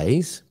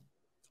holidays,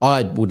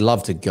 I would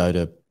love to go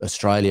to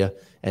Australia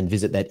and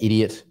visit that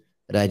idiot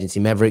at Agency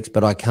Mavericks,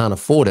 but I can't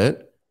afford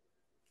it,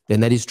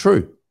 then that is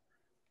true.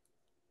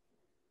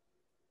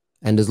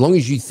 And as long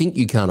as you think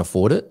you can't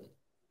afford it,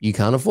 you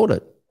can't afford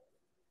it.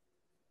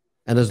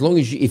 And as long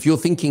as if you're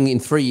thinking in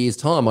 3 years'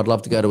 time, I'd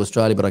love to go to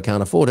Australia, but I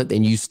can't afford it,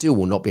 then you still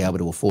will not be able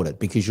to afford it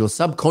because your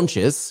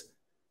subconscious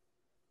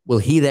will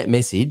hear that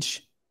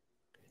message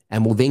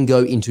and will then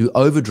go into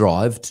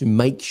overdrive to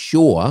make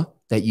sure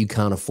that you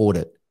can't afford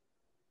it.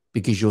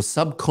 Because your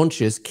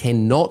subconscious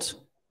cannot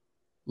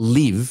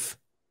live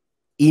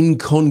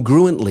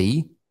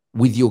incongruently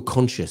with your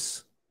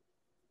conscious.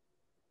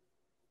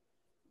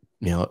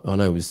 Now, I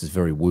know this is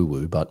very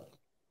woo-woo, but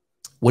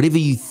whatever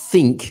you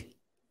think,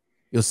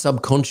 your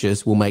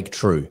subconscious will make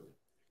true.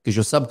 Because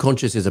your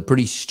subconscious is a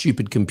pretty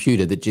stupid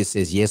computer that just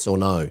says yes or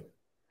no,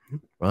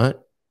 right?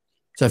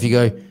 So if you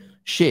go,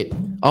 shit,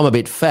 I'm a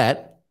bit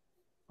fat,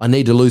 I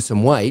need to lose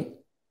some weight,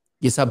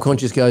 your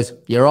subconscious goes,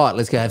 you're right,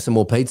 let's go have some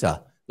more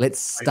pizza. Let's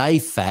stay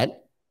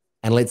fat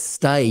and let's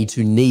stay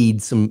to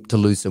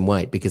lose some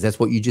weight because that's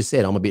what you just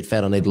said. I'm a bit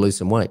fat. I need to lose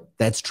some weight.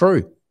 That's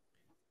true.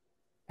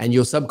 And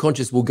your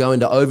subconscious will go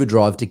into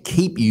overdrive to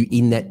keep you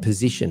in that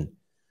position.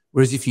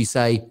 Whereas if you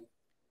say,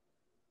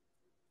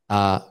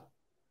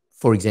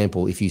 for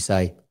example, if you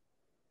say,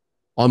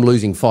 I'm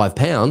losing 5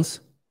 pounds,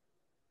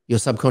 your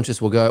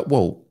subconscious will go,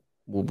 well,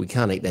 we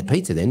can't eat that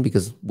pizza then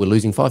because we're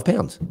losing 5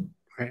 pounds.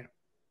 Right.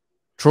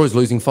 Troy's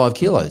losing 5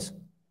 kilos.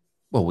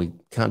 Well, we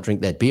can't drink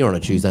that beer on a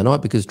Tuesday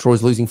night because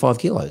Troy's losing 5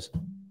 kilos.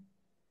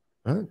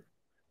 Right?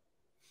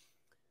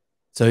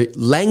 So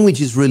language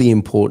is really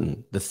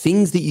important. The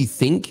things that you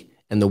think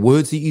and the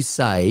words that you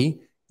say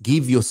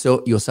give your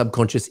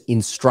subconscious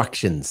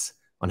instructions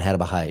on how to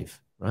behave,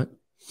 right?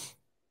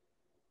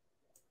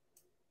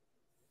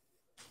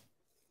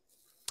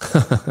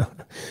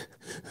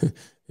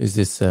 Is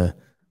this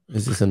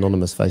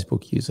anonymous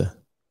Facebook user?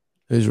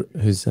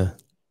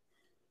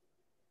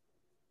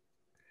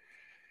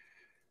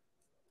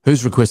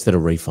 Who's requested a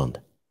refund?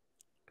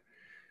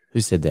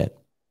 Who said that?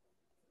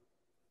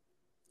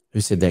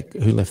 Who said that?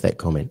 Who left that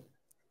comment?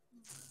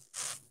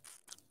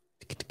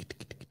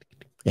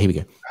 Here we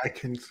go. I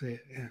can see it,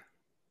 yeah.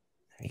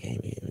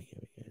 Okay,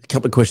 a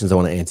couple of questions I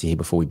want to answer here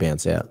before we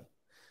bounce out.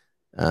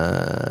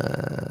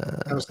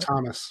 That was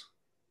Thomas.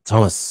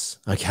 Thomas.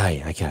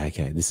 Okay.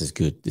 This is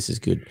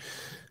good.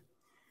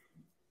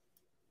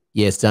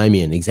 Yes,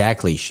 Damien,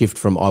 exactly. Shift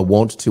from I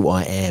want to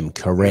I am.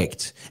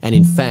 Correct. And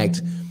in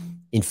fact,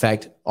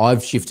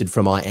 I've shifted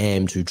from I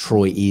am to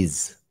Troy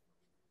is.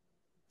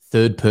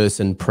 Third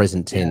person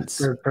present tense.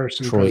 Yeah, third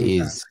person Troy present is.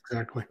 tense,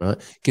 exactly. Right?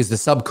 Because the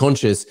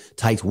subconscious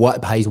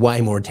pays way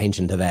more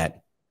attention to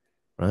that.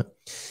 Right?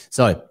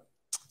 So,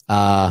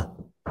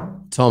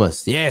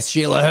 Thomas. Yes,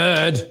 Sheila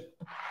heard.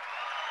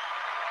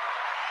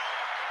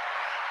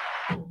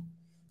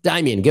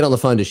 Damien, get on the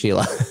phone to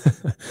Sheila.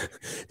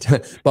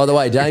 By the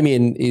way,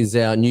 Damien is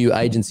our new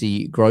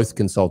agency growth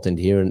consultant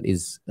here and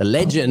is a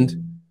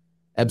legend.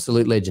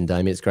 Absolute legend,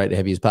 Damien. It's great to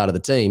have you as part of the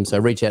team. So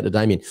reach out to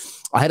Damien.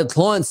 I had a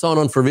client sign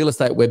on for a real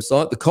estate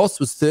website. The cost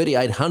was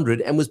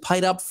 $3,800 and was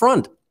paid up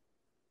front.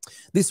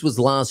 This was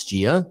last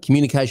year.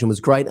 Communication was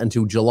great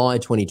until July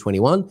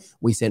 2021.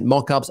 We sent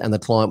mock-ups and the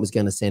client was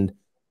going to send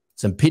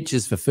some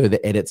pictures for further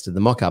edits to the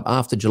mock-up.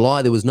 After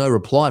July, there was no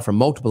reply from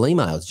multiple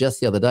emails. Just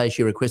the other day,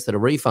 she requested a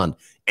refund.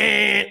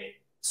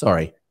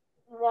 Sorry.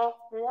 No.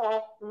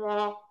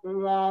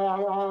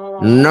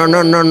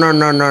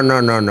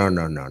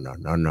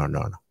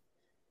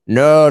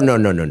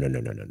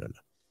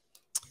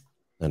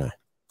 No.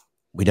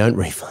 We don't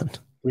refund.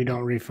 We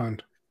don't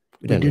refund.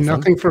 We do refund.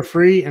 Nothing for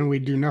free, and we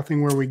do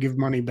nothing where we give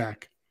money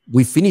back.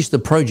 We finish the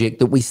project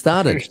that we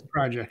started. Finish the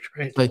project,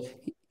 right? So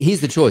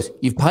here's the choice.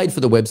 You've paid for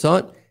the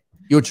website.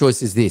 Your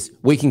choice is this.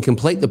 We can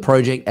complete the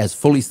project as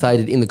fully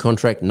stated in the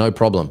contract, no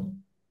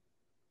problem.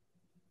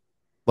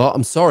 Well,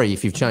 I'm sorry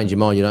if you've changed your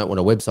mind, you don't want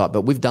a website,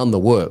 but we've done the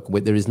work.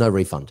 There is no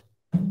refund.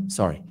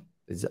 Sorry.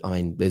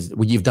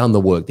 You've done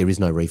the work. There is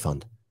no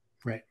refund.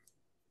 Right.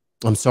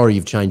 I'm sorry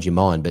you've changed your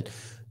mind, but,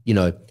 you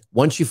know,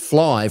 once you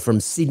fly from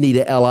Sydney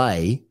to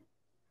LA,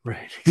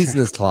 right,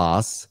 business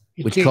class,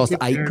 which costs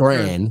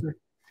 $8,000,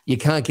 you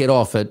can't get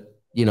off at,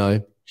 you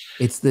know,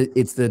 it's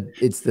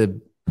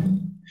the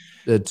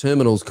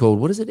terminal's called,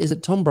 what is it? Is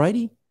it Tom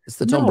Brady? It's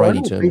the Tom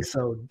Brady terminal. I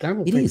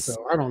don't think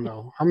so. I don't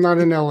know. I'm not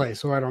in LA,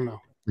 so I don't know.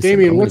 Listen,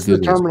 Damien, what's the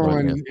terminal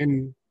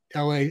in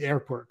LA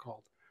airport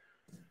called?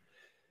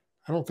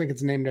 I don't think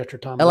it's named after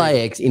Tom Brady.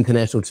 LAX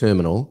International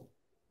Terminal.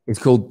 It's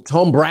called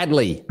Tom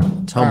Bradley.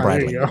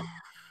 Bradley.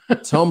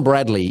 Tom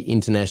Bradley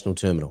International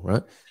Terminal,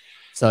 right?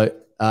 So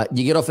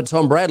you get off at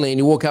Tom Bradley and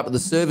you walk up to the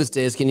service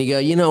desk and you go,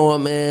 you know what,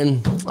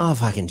 man? I'll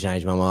fucking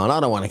change my mind. I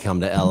don't want to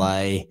come to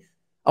LA.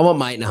 I want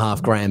my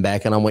 $8,500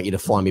 back and I want you to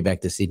fly me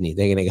back to Sydney.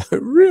 They're going to go,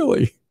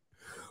 really?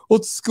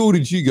 What school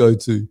did you go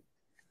to?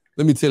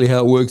 Let me tell you how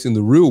it works in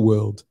the real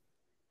world.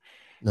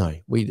 No,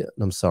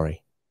 I'm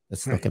sorry.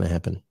 That's not going to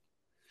happen.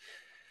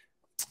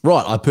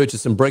 Right, I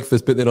purchased some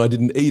breakfast, but then I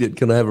didn't eat it.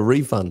 Can I have a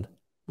refund?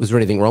 Was there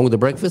anything wrong with the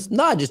breakfast?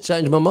 No, I just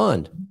changed my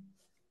mind.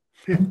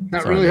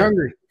 Not really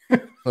hungry.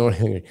 Not really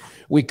hungry.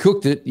 We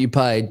cooked it. You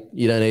paid.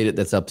 You don't eat it.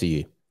 That's up to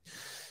you.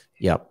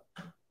 Yep.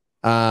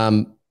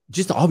 I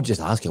would just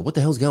ask you, what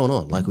the hell's going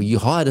on? Like, you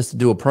hired us to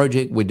do a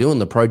project. We're doing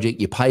the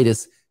project. You paid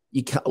us.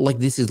 You can't, like,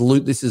 this is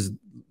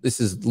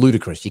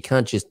ludicrous. You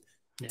can't just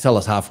tell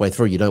us halfway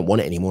through you don't want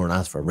it anymore and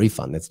ask for a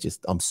refund. That's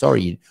just, I'm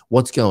sorry.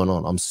 What's going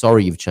on? I'm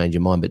sorry you've changed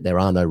your mind, but there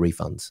are no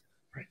refunds.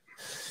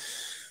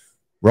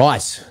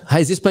 Right. Hey,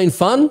 has this been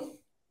fun?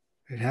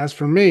 It has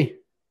for me.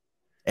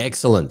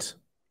 Excellent.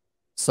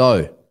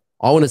 So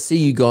I want to see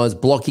you guys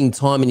blocking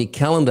time in your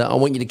calendar. I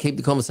want you to keep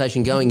the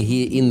conversation going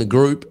here in the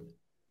group,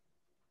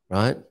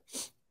 right?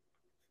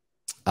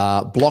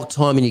 Block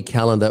time in your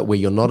calendar where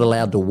you're not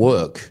allowed to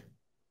work.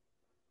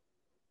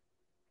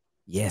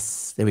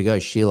 Yes, there we go,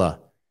 Sheila.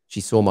 She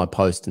saw my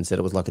post and said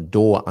it was like a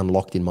door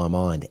unlocked in my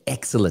mind.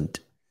 Excellent.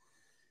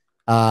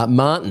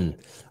 Martin,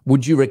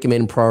 would you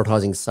recommend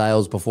prioritizing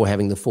sales before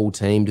having the full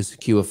team to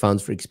secure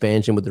funds for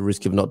expansion with the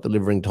risk of not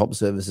delivering top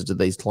services to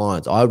these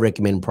clients? I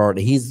recommend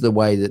priority. Here's the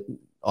way that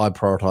I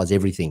prioritize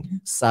everything.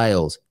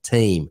 Sales,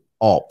 team,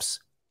 ops.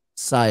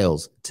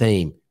 Sales,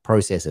 team,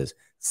 processes.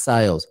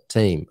 Sales,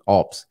 team,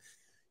 ops.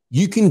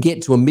 You can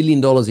get to $1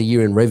 million a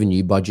year in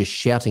revenue by just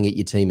shouting at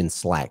your team in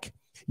Slack.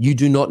 You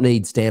do not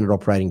need standard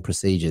operating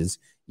procedures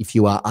if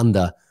you are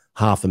under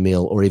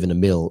 $500,000 or even $1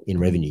 million in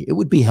revenue. It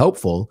would be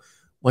helpful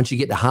once you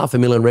get to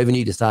 $500,000 in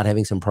revenue to start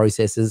having some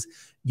processes.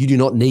 You do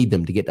not need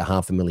them to get to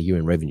 $500,000 a year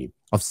in revenue.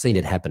 I've seen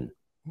it happen.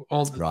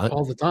 All the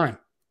time.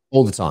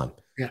 All the time.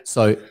 Yeah.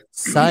 So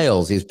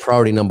sales is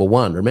priority number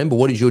one. Remember,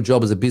 what is your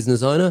job as a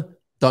business owner?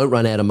 Don't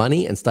run out of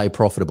money and stay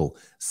profitable.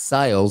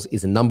 Sales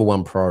is the number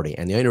one priority.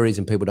 And the only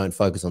reason people don't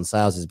focus on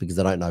sales is because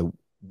they don't know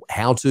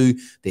how to.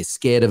 They're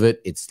scared of it.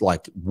 It's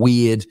like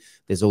weird.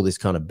 There's all this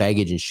kind of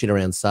baggage and shit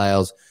around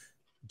sales.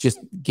 Just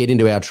get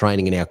into our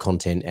training and our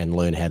content and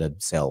learn how to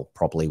sell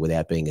properly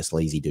without being a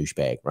sleazy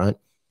douchebag, right?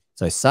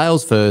 So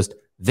sales first,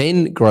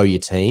 then grow your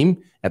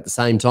team. At the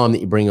same time that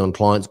you bring on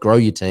clients, grow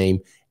your team,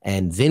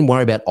 and then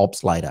worry about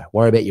ops later.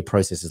 Worry about your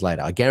processes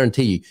later. I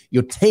guarantee you,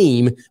 your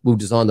team will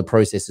design the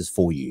processes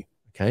for you,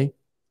 okay?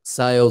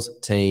 Sales,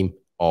 team,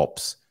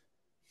 ops.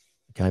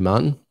 Okay,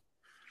 Martin?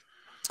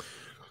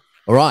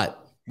 All right.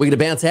 We're going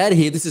to bounce out of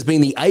here. This has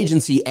been the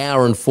agency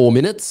hour and 4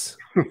 minutes.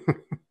 All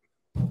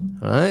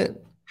right.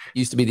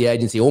 Used to be the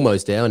agency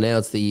almost hour. Now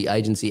it's the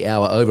agency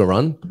hour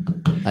overrun.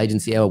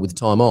 Agency hour with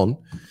time on.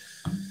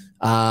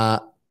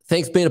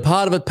 Thanks for being a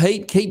part of it,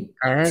 Pete. Keep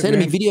sending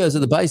me videos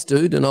of the bass,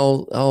 dude, and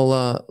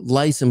I'll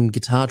lay some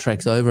guitar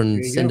tracks over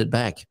and send it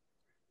back.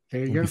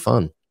 There you go. It'll be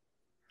fun.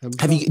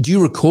 Do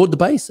you record the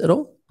bass at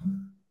all?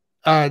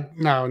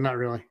 No, not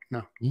really.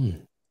 No.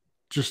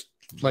 Just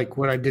like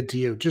what I did to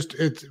you. Just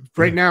it's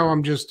right now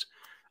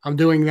I'm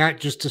doing that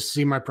just to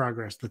see my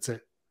progress. That's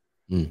it.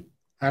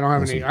 I don't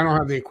have I don't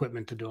have the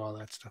equipment to do all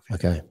that stuff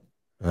yet. Okay.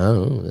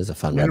 Oh, there's a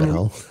fun rabbit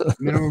hole.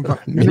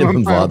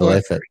 minimum viable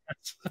effort.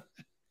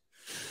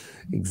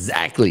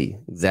 Exactly.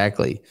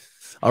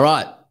 All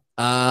right.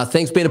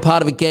 Thanks for being a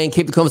part of it, gang.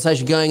 Keep the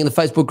conversation going in the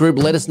Facebook group.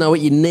 Let us know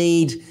what you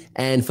need.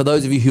 And for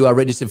those of you who are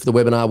registered for the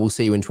webinar, we'll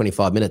see you in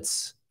 25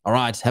 minutes. All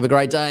right. Have a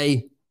great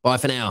day. Bye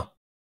for now.